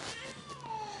battlefield.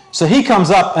 So he comes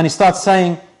up and he starts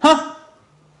saying,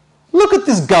 look at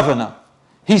this governor.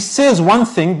 He says one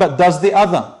thing but does the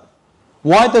other.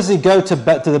 Why does he go to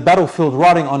the battlefield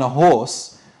riding on a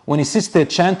horse when he sits there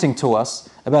chanting to us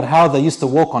about how they used to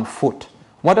walk on foot?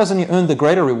 Why doesn't he earn the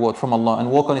greater reward from Allah and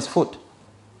walk on his foot?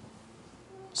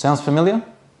 Sounds familiar?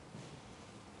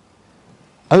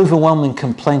 Overwhelming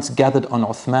complaints gathered on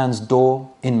Uthman's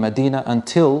door in Medina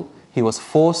until he was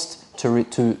forced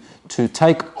to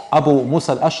take Abu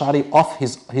Musa al-Ash'ari off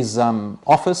his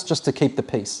office just to keep the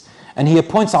peace. And he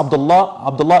appoints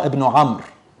Abdullah ibn Amr.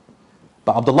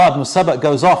 But Abdullah ibn Saba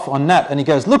goes off on that and he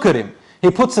goes, look at him. He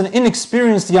puts an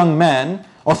inexperienced young man.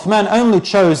 Uthman only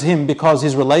chose him because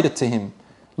he's related to him.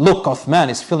 Look, Uthman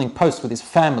is filling posts with his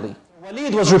family.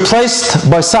 Walid was replaced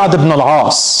by Sa'd ibn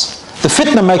al-As. The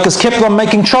fitna makers kept on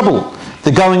making trouble.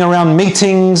 They're going around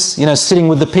meetings, sitting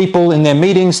with the people in their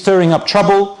meetings, stirring up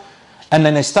trouble. And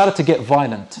then they started to get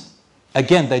violent.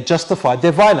 Again, they justified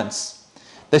their violence.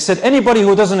 They said, anybody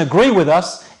who doesn't agree with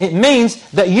us, it means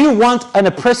that you want an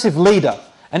oppressive leader.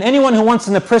 And anyone who wants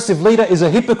an oppressive leader is a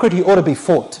hypocrite, he ought to be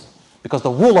fought. Because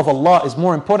the rule of Allah is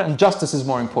more important and justice is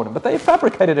more important. But they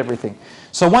fabricated everything.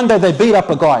 So one day they beat up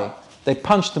a guy. They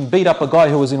punched and beat up a guy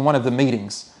who was in one of the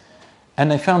meetings. And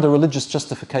they found a religious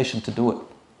justification to do it.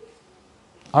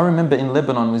 I remember in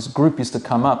Lebanon, this group used to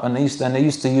come up and they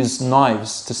used to use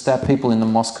knives to stab people in the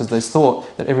mosque because they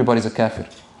thought that everybody's a kafir.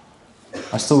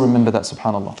 I still remember that,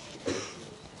 subhanAllah.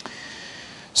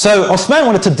 So Uthman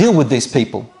wanted to deal with these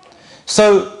people.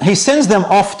 So he sends them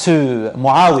off to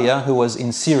Muawiyah, who was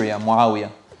in Syria,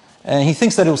 Muawiyah. And he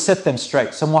thinks that it will set them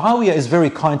straight. So Muawiyah is very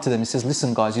kind to them. He says,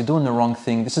 listen guys, you're doing the wrong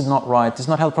thing. This is not right. This is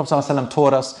not how the Prophet ﷺ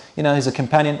taught us. He's a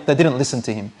companion. They didn't listen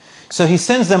to him. So he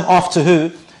sends them off to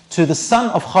who? To the son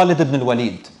of Khalid ibn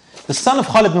al-Walid. The son of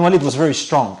Khalid ibn al-Walid was very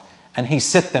strong and he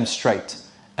set them straight.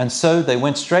 And so they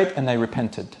went straight and they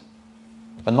repented.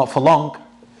 But not for long.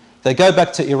 They go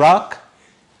back to Iraq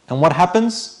and what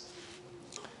happens?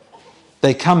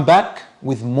 They come back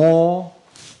with more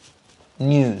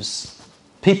news.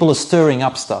 People are stirring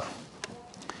up stuff.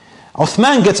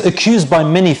 Uthman gets accused by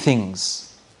many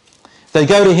things. They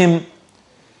go to him,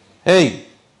 hey,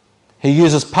 he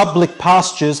uses public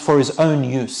pastures for his own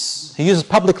use. He uses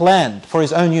public land for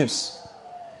his own use.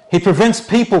 He prevents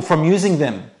people from using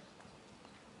them.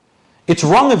 It's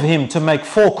wrong of him to make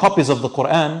 4 copies of the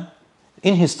Qur'an.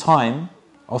 In his time,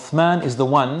 Uthman is the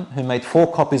one who made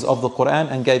 4 copies of the Qur'an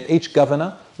and gave each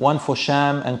governor one for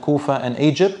Sham and Kufa and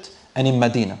Egypt and in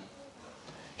Medina.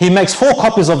 He makes 4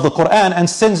 copies of the Qur'an and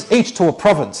sends each to a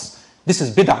province. This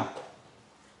is bid'ah.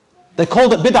 They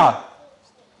called it bid'ah.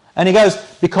 And he goes,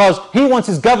 because he wants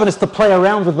his governors to play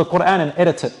around with the Qur'an and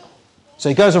edit it. So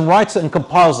he goes and writes it and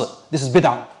compiles it. This is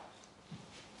bid'ah.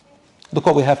 Look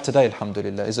what we have today,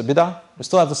 alhamdulillah. Is it bid'ah? We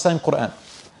still have the same Qur'an.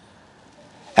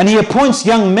 And he appoints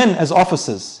young men as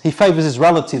officers. He favors his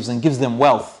relatives and gives them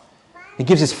wealth. He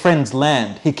gives his friends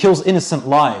land. He kills innocent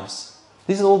lives.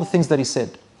 These are all the things that he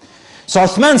said. So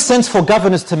Uthman sends for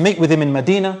governors to meet with him in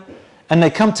Medina, and they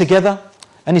come together,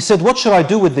 and he said, what should I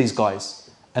do with these guys?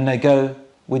 And they go,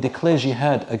 we declare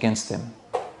jihad against them.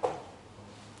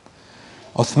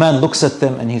 Uthman looks at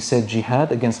them and he said,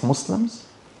 jihad against Muslims?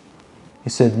 He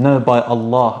said, no, by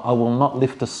Allah, I will not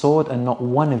lift a sword, and not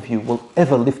one of you will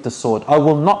ever lift a sword. I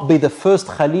will not be the first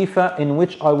Khalifa in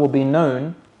which I will be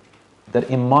known that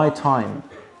in my time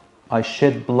I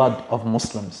shed blood of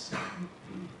Muslims.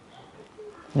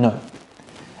 No.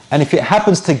 And if it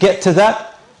happens to get to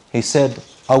that, he said,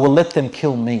 I will let them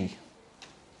kill me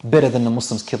better than the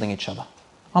Muslims killing each other.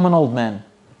 I'm an old man.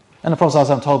 And the Prophet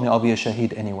ﷺ told me I'll be a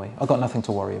shaheed anyway. I've got nothing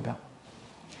to worry about.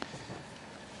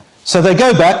 So they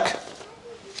go back,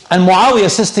 and Muawiyah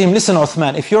says to him, listen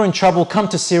Uthman, if you're in trouble, come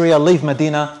to Syria, leave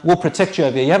Medina, we'll protect you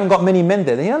over here. You haven't got many men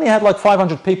there. He only had like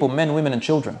 500 people, men, women and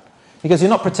children. He goes, you're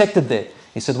not protected there.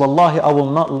 He said, Wallahi, I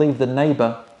will not leave the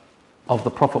neighbor of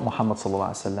the Prophet Muhammad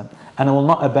ﷺ, and I will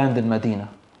not abandon Medina.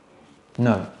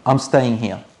 No, I'm staying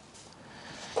here.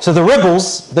 So the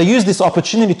rebels, they used this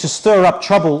opportunity to stir up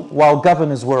trouble while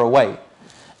governors were away.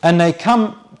 And they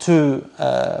come to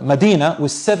Medina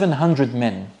with 700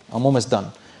 men. I'm almost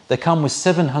done. They come with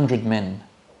 700 men.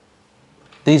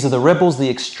 These are the rebels, the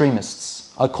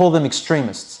extremists. I call them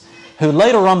extremists, who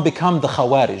later on become the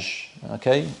Khawarij,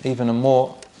 okay? Even a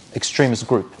more extremist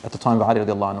group at the time of Ali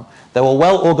radiallahu anhu. They were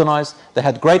well organized, they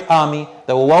had great army,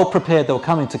 they were well prepared, they were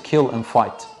coming to kill and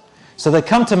fight. So they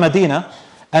come to Medina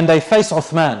and they face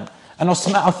Uthman. And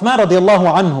Uthman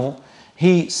radiallahu anhu,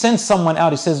 he sends someone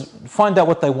out, he says, find out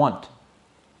what they want.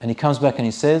 And he comes back and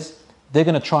he says, they're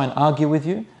going to try and argue with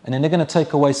you, and then they're going to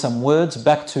take away some words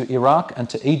back to Iraq and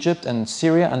to Egypt and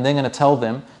Syria, and they're going to tell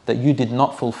them that you did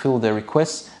not fulfill their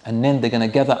requests, and then they're going to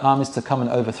gather armies to come and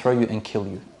overthrow you and kill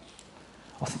you.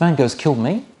 Uthman goes, kill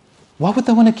me? Why would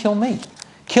they want to kill me?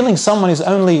 Killing someone is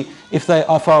only if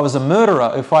I was a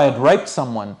murderer, if I had raped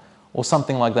someone or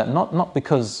something like that, not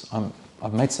because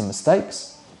I've made some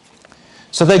mistakes.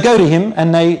 So they go to him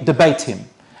and they debate him.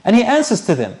 And he answers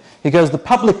to them. He goes, the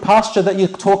public pasture that you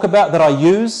talk about, that I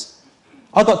use,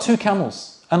 I've got 2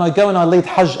 camels. And I go and I lead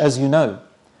Hajj, as you know.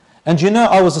 And you know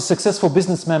I was a successful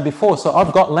businessman before, so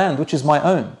I've got land which is my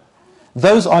own.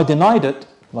 Those I denied it,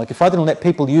 like if I didn't let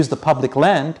people use the public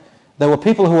land, there were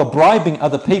people who were bribing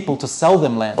other people to sell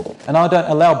them land. And I don't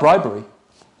allow bribery.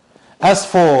 As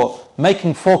for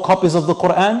making 4 copies of the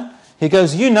Qur'an, he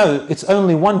goes, you know it's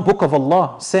only one book of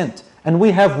Allah sent, and we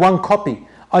have 1 copy.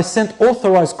 I sent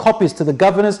authorized copies to the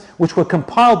governors, which were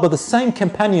compiled by the same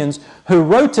companions who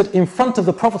wrote it in front of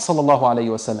the Prophet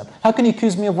ﷺ. How can you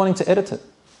accuse me of wanting to edit it?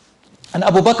 And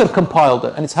Abu Bakr compiled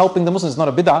it, and it's helping the Muslims, it's not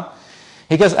a bid'ah.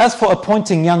 He goes, as for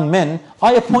appointing young men,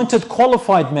 I appointed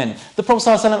qualified men. The Prophet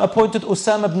ﷺ appointed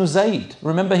Usama ibn Zayd.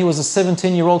 Remember, he was a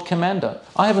 17-year-old commander.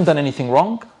 I haven't done anything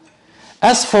wrong.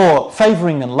 As for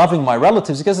favoring and loving my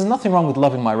relatives, he goes, there's nothing wrong with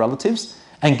loving my relatives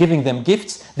and giving them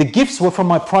gifts. The gifts were from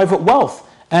my private wealth.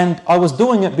 And I was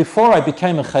doing it before I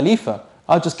became a Khalifa.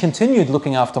 I just continued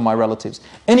looking after my relatives.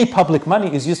 Any public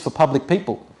money is used for public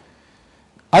people.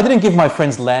 I didn't give my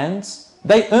friends lands.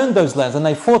 They earned those lands and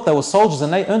they fought, they were soldiers,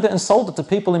 and they earned it and sold it to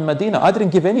people in Medina. I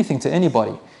didn't give anything to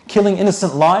anybody. Killing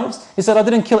innocent lives, he said, I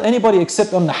didn't kill anybody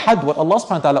except on the had, what Allah subhanahu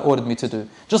wa ta'ala ordered me to do.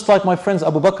 Just like my friends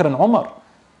Abu Bakr and Umar.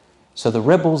 So the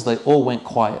rebels, they all went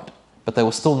quiet, but they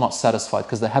were still not satisfied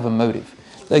because they have a motive.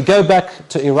 They go back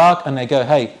to Iraq and they go,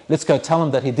 hey, let's go tell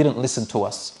him that he didn't listen to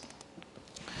us.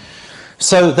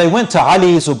 So they went to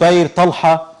Ali, Zubayr,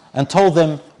 Talha and told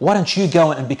them, why don't you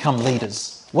go and become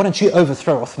leaders? Why don't you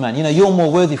overthrow Uthman? You know, you're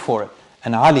more worthy for it.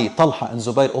 And Ali, Talha and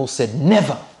Zubayr all said,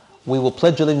 never. We will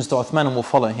pledge allegiance to Uthman and we'll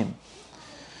follow him.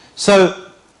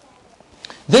 So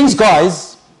these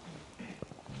guys,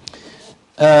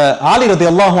 Ali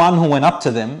radiallahu anhu went up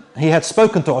to them. He had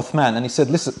spoken to Uthman and he said,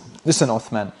 listen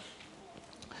Uthman,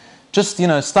 just,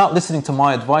 start listening to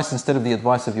my advice instead of the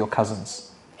advice of your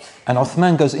cousins. And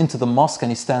Uthman goes into the mosque and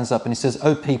he stands up and he says,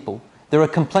 oh people, there are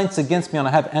complaints against me and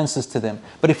I have answers to them.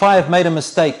 But if I have made a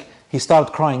mistake, he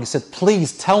started crying. He said,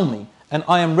 please tell me and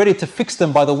I am ready to fix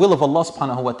them by the will of Allah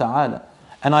subhanahu wa ta'ala.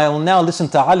 and I will now listen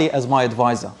to Ali as my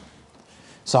advisor.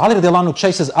 So Ali radiallahu anhu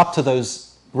chases up to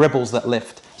those rebels that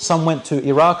left. Some went to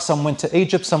Iraq, some went to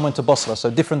Egypt, some went to Basra, so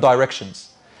different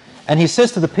directions. And he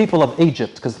says to the people of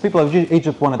Egypt, because the people of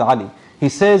Egypt wanted Ali, he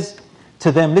says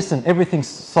to them, listen, everything's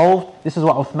solved. This is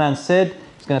what Uthman said.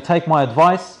 He's going to take my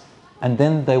advice. And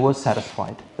then they were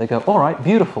satisfied. They go, all right,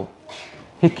 beautiful.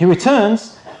 He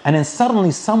returns, and then suddenly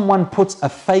someone puts a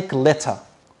fake letter.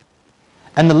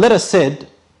 And the letter said,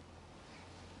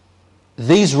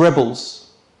 these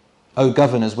rebels, O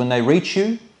governors, when they reach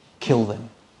you, kill them.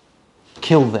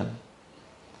 Kill them.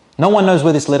 No one knows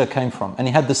where this letter came from. And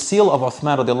he had the seal of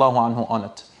Uthman radiallahu anhu on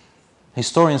it.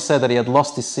 Historians say that he had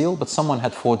lost his seal, but someone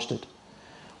had forged it.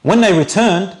 When they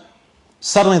returned,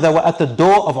 suddenly they were at the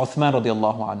door of Uthman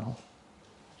radiallahu anhu.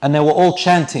 And they were all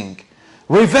chanting,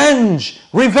 revenge,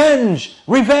 revenge,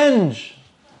 revenge.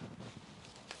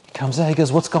 He comes out, he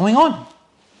goes, what's going on?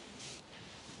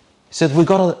 He said, we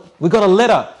got a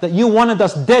letter that you wanted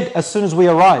us dead as soon as we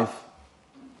arrive.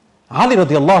 Ali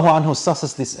radiallahu anhu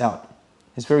susses this out.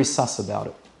 He's very sus about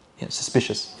it,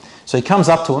 suspicious. So he comes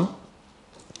up to him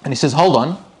and he says, hold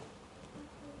on.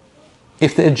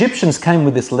 If the Egyptians came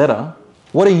with this letter,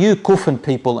 what are you Kufan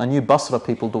people and you Basra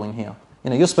people doing here?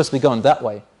 You're supposed to be going that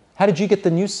way. How did you get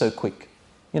the news so quick?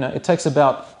 It takes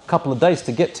about a couple of days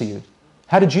to get to you.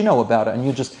 How did you know about it? And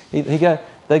you just,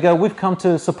 they go, we've come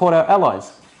to support our allies.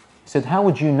 He said, how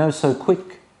would you know so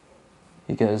quick?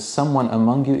 He goes, someone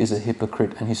among you is a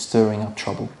hypocrite and he's stirring up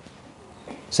trouble.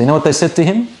 So you know what they said to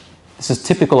him? This is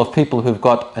typical of people who've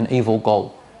got an evil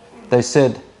goal. They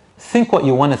said, think what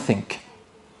you want to think.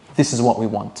 This is what we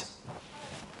want.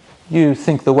 You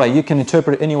think the way, you can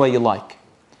interpret it any way you like.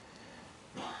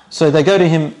 So they go to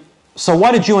him, so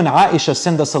why did you and Aisha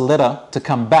send us a letter to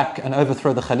come back and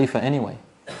overthrow the Khalifa anyway?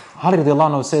 Ali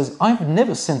radiallahu anhu says, I've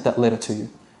never sent that letter to you.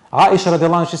 Aisha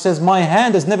radiallahu anhu, she says, my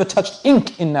hand has never touched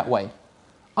ink in that way.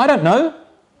 I don't know.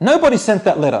 Nobody sent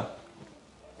that letter.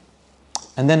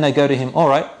 And then they go to him, all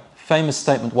right, famous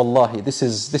statement, wallahi, this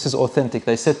is authentic.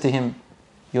 They said to him,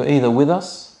 you're either with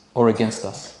us or against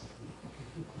us.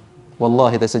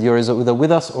 Wallahi, they said, you're either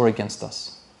with us or against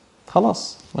us.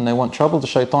 Khalas, when they want trouble, the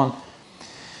shaitan.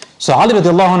 So Ali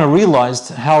radiallahu anhu realized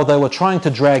how they were trying to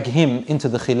drag him into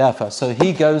the Khilafah. So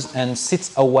he goes and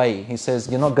sits away. He says,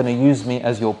 you're not going to use me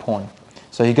as your pawn.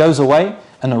 So he goes away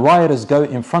and the rioters go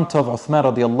in front of Uthman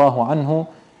radiallahu anhu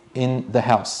in the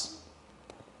house.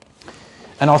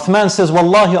 And Uthman says,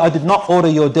 Wallahi, I did not order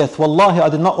your death. Wallahi, I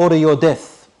did not order your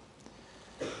death.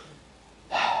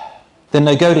 Then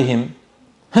they go to him,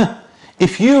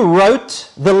 if you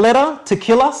wrote the letter to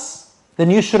kill us,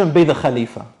 then you shouldn't be the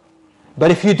Khalifa.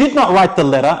 But if you did not write the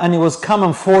letter and it was come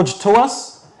and forged to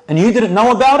us and you didn't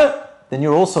know about it, then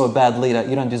you're also a bad leader.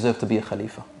 You don't deserve to be a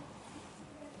Khalifa.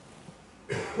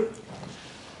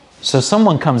 So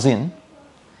someone comes in,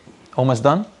 almost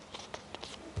done?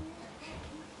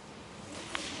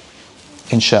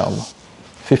 Inshallah,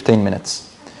 15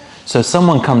 minutes. So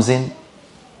someone comes in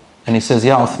and he says,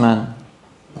 Ya Uthman,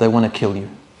 they want to kill you.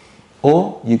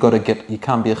 Or you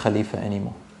can't be a Khalifa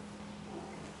anymore.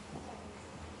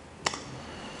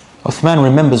 Uthman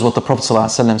remembers what the Prophet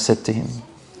ﷺ said to him.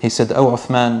 He said, O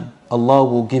Uthman, Allah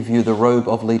will give you the robe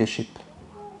of leadership.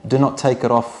 Do not take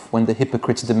it off when the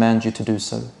hypocrites demand you to do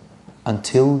so,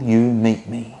 until you meet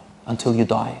me, until you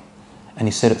die. And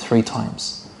he said it 3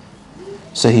 times.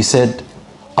 So he said,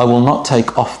 I will not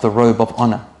take off the robe of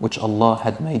honor which Allah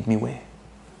had made me wear.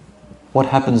 What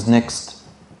happens next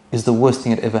is the worst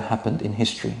thing that ever happened in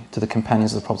history to the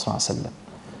companions of the Prophet ﷺ.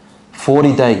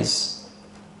 40 days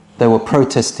they were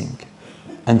protesting,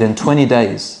 and then 20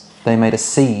 days they made a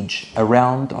siege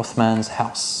around Uthman's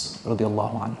house,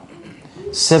 radiallahu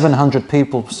anhu. 700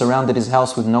 people surrounded his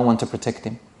house with no one to protect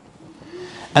him.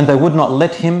 And they would not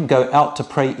let him go out to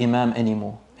pray Imam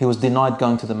anymore. He was denied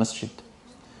going to the masjid.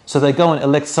 So they go and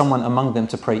elect someone among them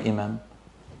to pray Imam.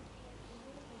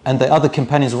 And the other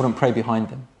companions wouldn't pray behind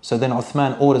them. So then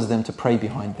Uthman orders them to pray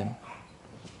behind them.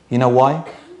 You know why?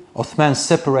 Uthman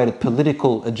separated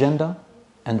political agenda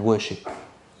and worship.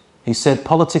 He said,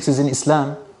 politics is in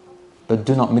Islam, but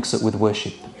do not mix it with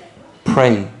worship.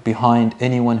 Pray behind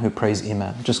anyone who prays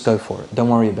Imam. Just go for it. Don't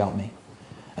worry about me.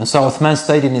 And so Uthman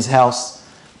stayed in his house,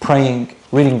 praying,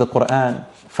 reading the Qur'an,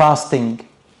 fasting,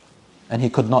 and he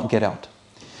could not get out.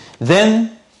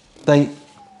 Then they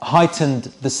heightened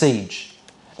the siege,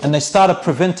 and they started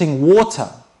preventing water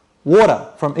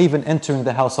from even entering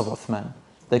the house of Uthman.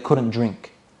 They couldn't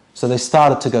drink. So they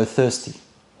started to go thirsty,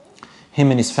 him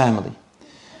and his family.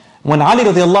 When Ali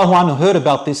radiallahu anhu heard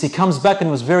about this, he comes back and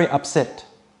was very upset.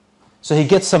 So he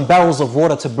gets some barrels of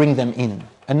water to bring them in.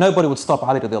 And nobody would stop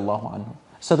Ali radiallahu anhu.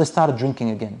 So they started drinking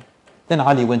again. Then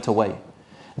Ali went away.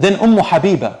 Then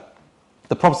Habiba,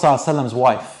 the Prophet ﷺ's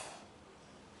wife,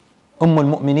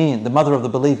 al-Mu'mineen, the mother of the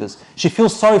believers, she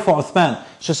feels sorry for Uthman.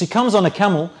 So she comes on a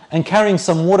camel and carrying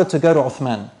some water to go to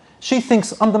Uthman. She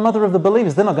thinks, I'm the mother of the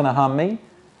believers, they're not going to harm me.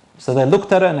 So they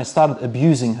looked at her and they started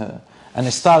abusing her. And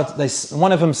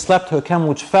one of them slapped her camel,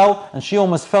 which fell, and she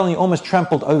almost fell and he almost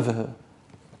trampled over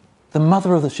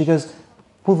her. She goes,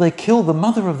 will they kill the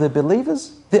mother of their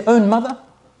believers? Their own mother?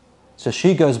 So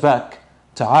she goes back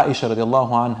to Aisha radiallahu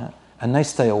anha and they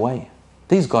stay away.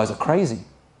 These guys are crazy.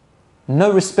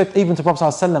 No respect even to Prophet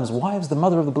ﷺ's wives, the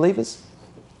mother of the believers.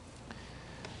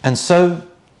 And so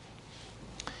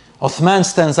Uthman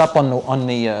stands up on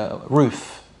the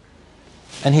roof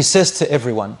and he says to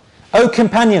everyone, "O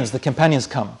companions," the companions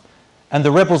come and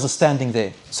the rebels are standing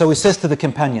there. So he says to the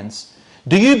companions,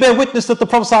 "Do you bear witness that the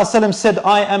Prophet ﷺ said,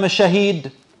 I am a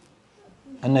shaheed?"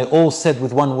 And they all said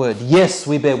with one word, "Yes,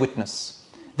 we bear witness."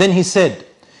 Then he said,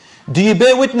 "Do you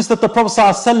bear witness that the Prophet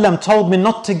ﷺ told me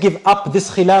not to give up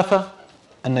this khilafah?"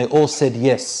 And they all said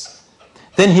yes.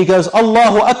 Then he goes,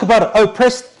 "Allahu Akbar, O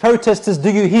protesters, do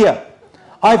you hear?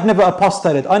 I've never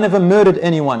apostated, I never murdered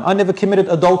anyone, I never committed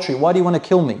adultery. Why do you want to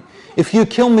kill me? If you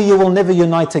kill me, you will never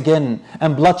unite again,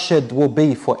 and bloodshed will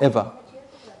be forever."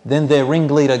 Then their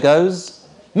ringleader goes,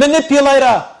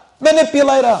 "Manipulator!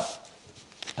 Manipulator!"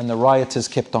 And the rioters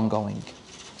kept on going.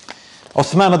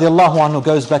 Uthman radiallahu anhu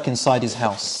goes back inside his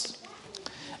house.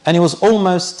 And it was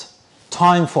almost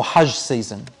time for Hajj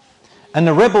season. And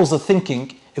the rebels are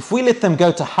thinking, if we let them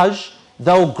go to Hajj,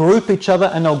 they'll group each other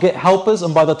and they'll get helpers,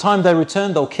 and by the time they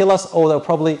return, they'll kill us or they'll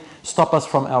probably stop us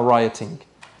from our rioting.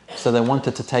 So they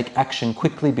wanted to take action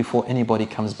quickly before anybody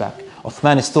comes back.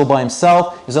 Uthman is still by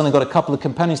himself. He's only got a couple of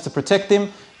companions to protect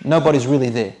him. Nobody's really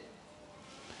there.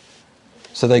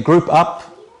 So they group up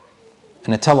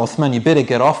and they tell Uthman, "You better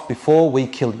get off before we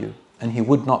kill you." And he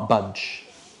would not budge.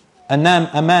 And then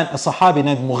a Sahabi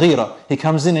named Mughira, he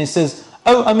comes in and he says,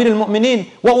 "Oh Amir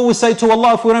al-Mu'mineen, what will we say to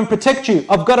Allah if we don't protect you?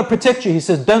 I've got to protect you." He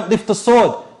says, "Don't lift the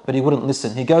sword." But he wouldn't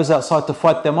listen. He goes outside to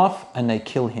fight them off and they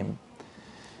kill him.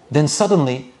 Then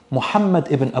suddenly Muhammad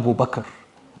ibn Abu Bakr,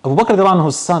 Abu Bakr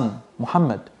anhu's son,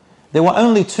 Muhammad, there were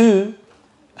only two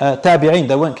tabi'een,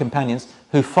 they weren't companions,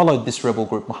 who followed this rebel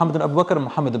group, Muhammad ibn Abu Bakr and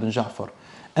Muhammad ibn Ja'far.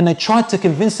 And they tried to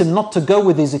convince him not to go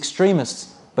with these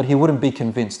extremists, but he wouldn't be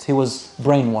convinced. He was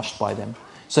brainwashed by them.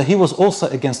 So he was also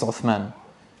against Uthman.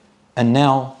 And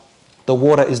now the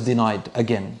water is denied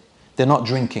again. They're not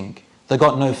drinking. They've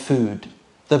got no food.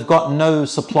 They've got no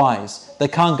supplies. They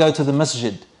can't go to the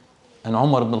masjid. And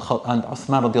Umar ibn al-Khattab and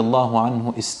Uthman radiallahu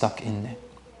anhu is stuck in there.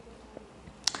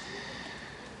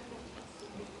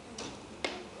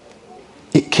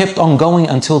 It kept on going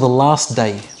until the last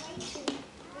day.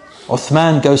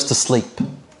 Uthman goes to sleep,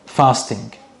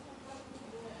 fasting.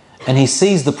 And he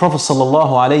sees the Prophet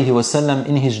sallallahu alaihi wasallam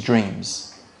in his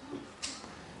dreams.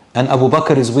 And Abu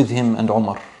Bakr is with him and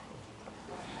Umar.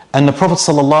 And the Prophet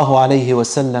sallallahu alaihi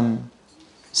wasallam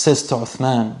says to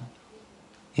Uthman,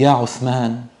 "Ya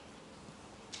Uthman,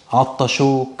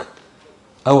 عطشوك,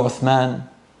 O Uthman,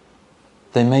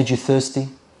 they made you thirsty.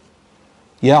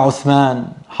 Ya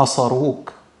Uthman, حصروك,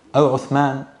 O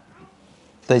Uthman,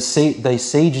 they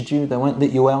sieged you, they won't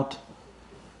let you out.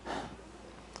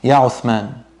 Ya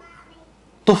Uthman,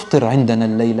 تفطر عندنا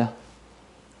الليلة,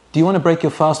 do you want to break your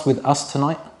fast with us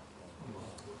tonight?"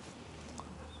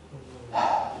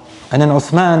 And then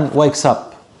Uthman wakes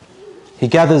up. He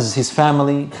gathers his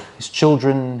family, his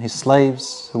children, his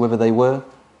slaves, whoever they were,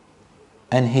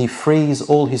 and he frees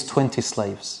all his 20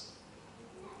 slaves.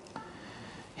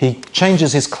 He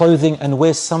changes his clothing and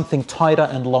wears something tighter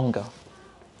and longer.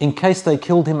 In case they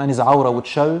killed him and his awrah would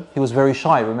show, he was very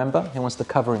shy, remember? He wants to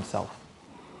cover himself.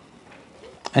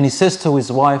 And he says to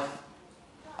his wife,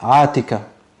 Atika,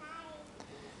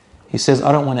 he says,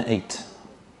 "I don't want to eat.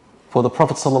 For the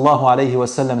Prophet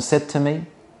ﷺ said to me,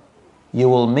 you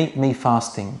will meet me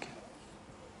fasting.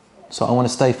 So I want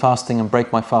to stay fasting and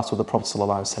break my fast with the Prophet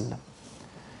ﷺ."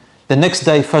 The next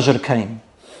day, Fajr came.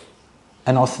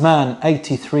 And Uthman,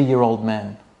 83-year-old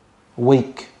man,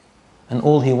 weak, and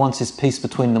all he wants is peace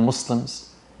between the Muslims.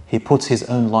 He puts his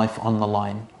own life on the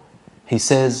line. He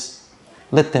says,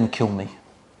 "Let them kill me,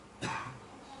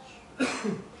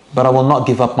 but I will not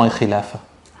give up my khilafah."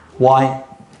 Why?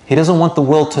 He doesn't want the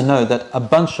world to know that a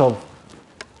bunch of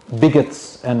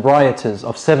bigots and rioters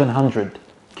of 700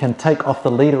 can take off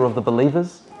the leader of the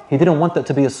believers. He didn't want that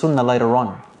to be a sunnah later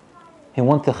on. He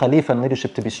wanted the Khalifa and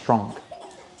leadership to be strong.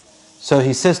 So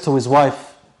he says to his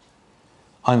wife,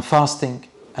 "I'm fasting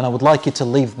and I would like you to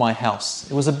leave my house."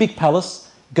 It was a big palace.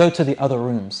 "Go to the other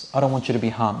rooms. I don't want you to be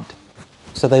harmed."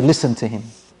 So they listened to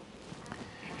him.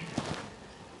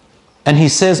 And he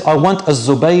says, I want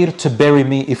Az-Zubayr to bury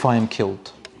me if I am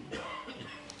killed.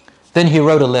 Then he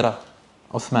wrote a letter,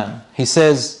 Uthman. He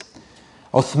says,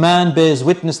 Uthman bears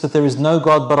witness that there is no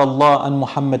God but Allah and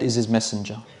Muhammad is his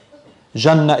messenger.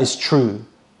 Jannah is true.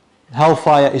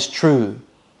 Hellfire is true.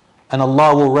 And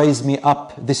Allah will raise me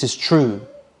up. This is true.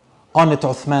 On it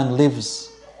Uthman lives.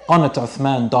 On it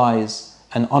Uthman dies.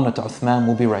 And on it Uthman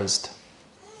will be raised.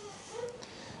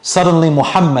 Suddenly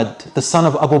Muhammad, the son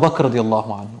of Abu Bakr radiallahu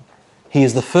anhu, he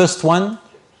is the first one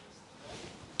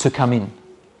to come in.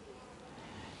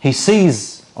 He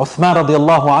sees Uthman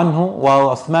radiallahu anhu while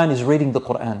Uthman is reading the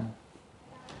Qur'an.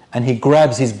 And he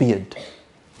grabs his beard.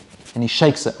 And he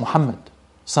shakes it. Muhammad,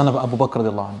 son of Abu Bakr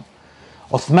radiallahu anhu.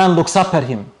 Uthman looks up at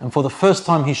him. And for the first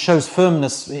time he shows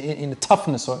firmness in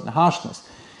toughness or in harshness.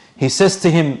 He says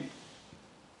to him,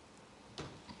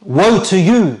 woe to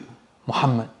you,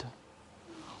 Muhammad.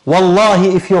 Wallahi,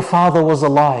 if your father was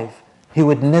alive, he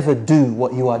would never do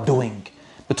what you are doing.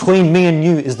 Between me and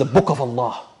you is the book of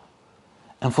Allah.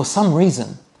 And for some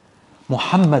reason,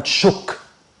 Muhammad shook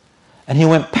and he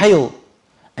went pale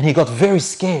and he got very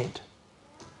scared.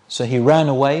 So he ran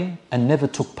away and never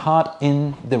took part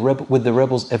in with the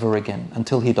rebels ever again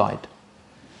until he died.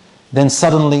 Then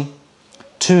suddenly,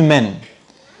 two men.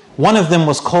 One of them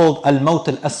was called Al-Maut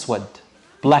Al-Aswad,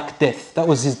 Black Death.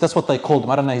 That's what they called him.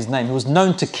 I don't know his name. He was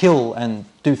known to kill and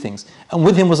do things. And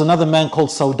with him was another man called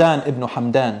Saudan ibn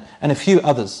Hamdan and a few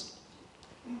others.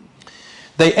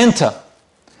 They enter.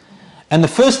 And the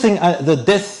first thing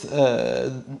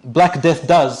Black Death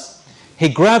does, he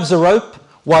grabs a rope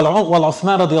while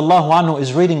Uthman radiallahu anhu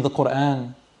is reading the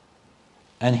Qur'an,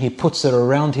 and he puts it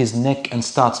around his neck and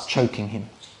starts choking him.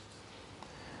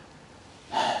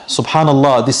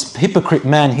 Subhanallah, this hypocrite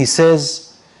man, he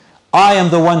says, I am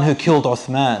the one who killed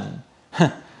Uthman.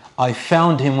 I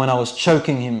found him when I was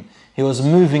choking him. He was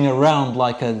moving around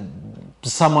like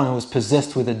someone who was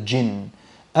possessed with a jinn.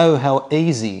 Oh, how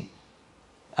easy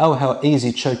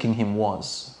choking him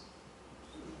was.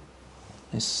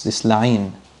 This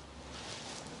la'een.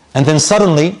 And then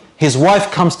suddenly, his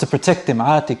wife comes to protect him,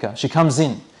 Atika. She comes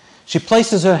in. She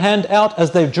places her hand out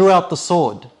as they drew out the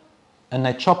sword. And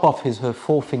they chop off her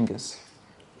 4 fingers.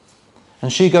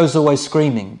 And she goes away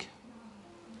screaming.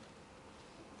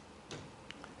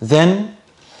 Then,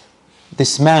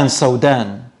 this man,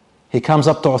 Saudan, he comes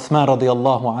up to Uthman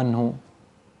radiallahu anhu.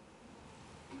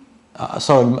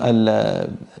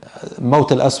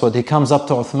 Maut al-Aswad, he comes up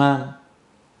to Uthman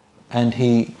and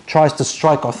he tries to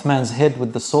strike Uthman's head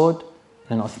with the sword,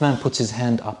 and Uthman puts his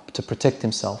hand up to protect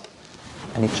himself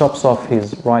and he chops off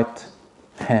his right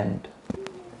hand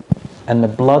and the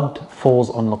blood falls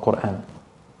on the Qur'an.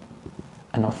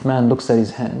 And Uthman looks at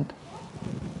his hand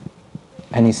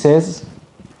and he says,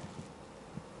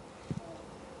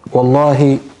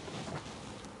 Wallahi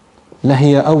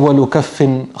lahiya awwalu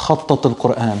kaffin khattat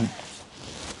al-Qur'an.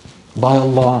 By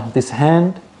Allah, this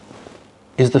hand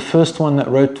is the first one that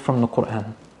wrote from the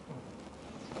Qur'an.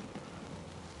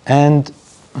 And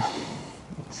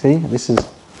see, this is...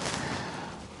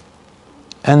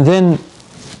 And then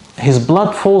his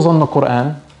blood falls on the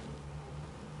Qur'an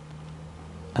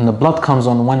and the blood comes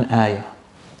on one ayah.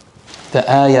 The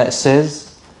ayah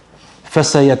says,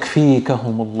 فَسَيَكْفِيكَهُمُ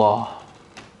اللَّهُ.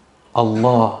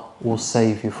 Allah will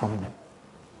save you from them.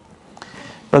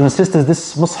 Brothers and sisters,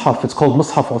 this mushaf, it's called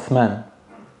Mushaf Uthman.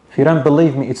 If you don't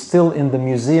believe me, it's still in the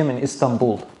museum in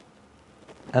Istanbul.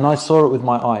 And I saw it with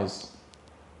my eyes.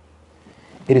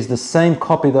 It is the same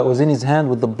copy that was in his hand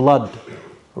with the blood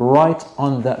right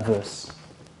on that verse.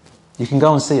 You can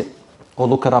go and see it or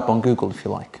look it up on Google if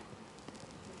you like.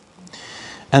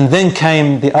 And then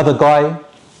came the other guy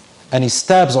and he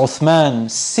stabs Uthman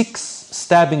 6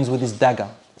 stabbings with his dagger.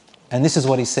 And this is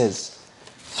what he says.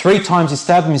 3 times he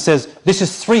stabbed him, he says, this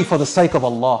is 3 for the sake of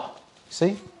Allah.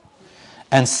 See?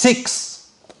 And 6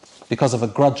 because of a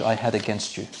grudge I had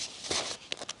against you.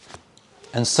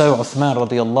 And so Uthman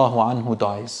radiallahu anhu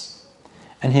dies.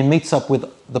 And he meets up with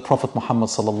the Prophet Muhammad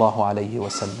sallallahu alayhi wa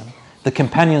sallam. The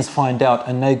companions find out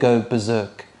and they go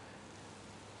berserk.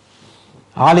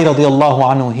 Ali radiallahu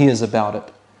anhu hears about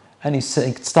it. And he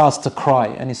starts to cry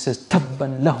and he says,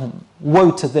 Tabban lahum,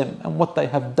 woe to them and what they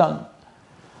have done.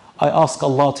 I ask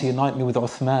Allah to unite me with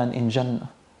Uthman in Jannah.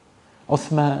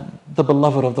 Uthman, the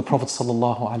beloved of the Prophet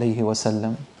sallallahu alayhi wa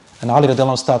sallam. And Ali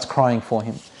radiallahu anhu starts crying for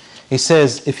him. He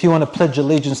says, if you want to pledge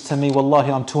allegiance to me,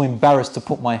 wallahi, I'm too embarrassed to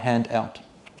put my hand out.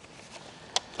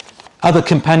 Other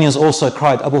companions also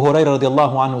cried. Abu Hurairah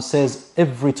radiallahu anhu says,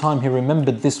 every time he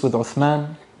remembered this with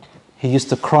Uthman, he used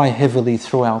to cry heavily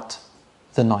throughout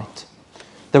the night.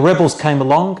 The rebels came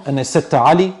along and they said to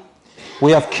Ali,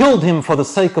 we have killed him for the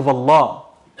sake of Allah.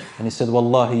 And he said,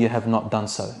 Wallahi, you have not done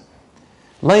so.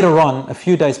 Later on, a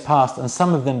few days passed, and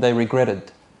some of them they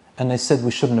regretted. And they said,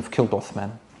 we shouldn't have killed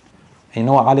Uthman. And you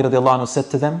know what Ali radiallahu anhu said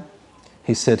to them?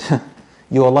 He said,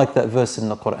 you are like that verse in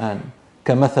the Qur'an.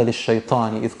 كَمَثَلِ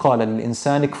الشَّيْطَانِ إِذْ قَالَ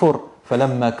لِلْإِنسَانِ كْفُرْ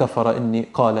فَلَمَّا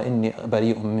كَفَرَ قَالَ إِنِّي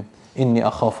بَرِيءٌ إِنِّي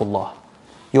أَخَافُ اللَّهِ.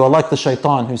 You are like the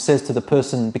shaitan who says to the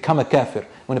person, become a kafir.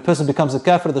 When a person becomes a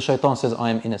kafir, the shaitan says, I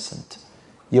am innocent.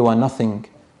 You are nothing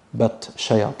but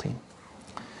shayateen.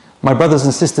 My brothers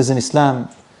and sisters in Islam,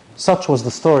 such was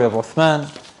the story of Uthman,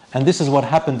 and this is what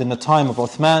happened in the time of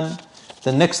Uthman.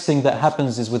 The next thing that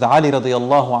happens is with Ali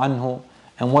radiallahu anhu,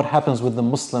 and what happens with the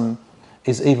Muslim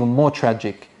is even more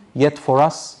tragic. Yet for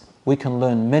us, we can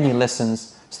learn many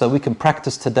lessons so that we can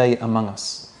practice today among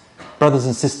us. Brothers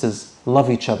and sisters, love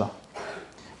each other.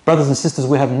 Brothers and sisters,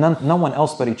 we have no one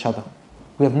else but each other.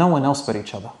 We have no one else but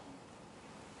each other.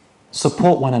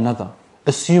 Support one another.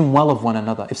 Assume well of one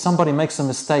another. If somebody makes a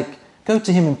mistake, go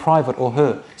to him in private or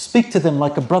her. Speak to them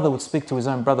like a brother would speak to his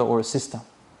own brother or a sister.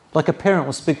 Like a parent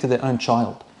would speak to their own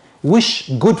child. Wish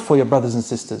good for your brothers and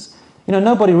sisters. You know,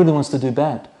 nobody really wants to do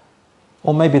bad.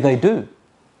 Or maybe they do.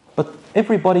 But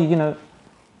everybody, you know,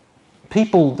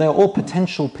 people, they're all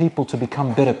potential people to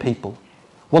become better people.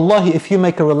 Wallahi, if you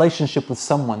make a relationship with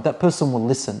someone, that person will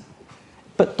listen.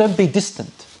 But don't be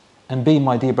distant. And be,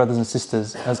 my dear brothers and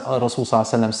sisters, as Rasul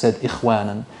ﷺ said,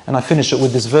 ikhwanan. And I finish it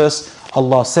with this verse.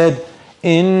 Allah said,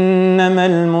 إِنَّمَا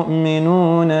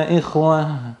الْمُؤْمِنُونَ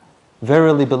إِخْوَةً.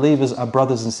 Verily believers are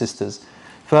brothers and sisters.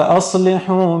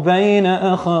 فَأَصْلِحُوا بَيْنَ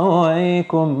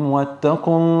أَخَوَيْكُمْ وَاتَّقُوا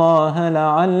اللَّهَ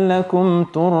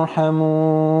لَعَلَّكُمْ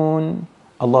تُرْحَمُونَ.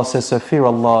 Allah says, so fear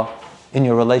Allah in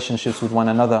your relationships with one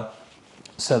another,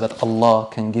 so that Allah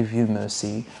can give you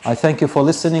mercy. I thank you for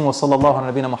listening. Wa sallallahu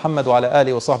ala nabina Muhammad wa ala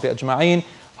alihi wa sahbihi ajma'een.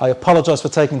 I apologize for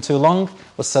taking too long.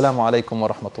 Wassalamu alaikum wa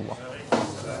rahmatullah.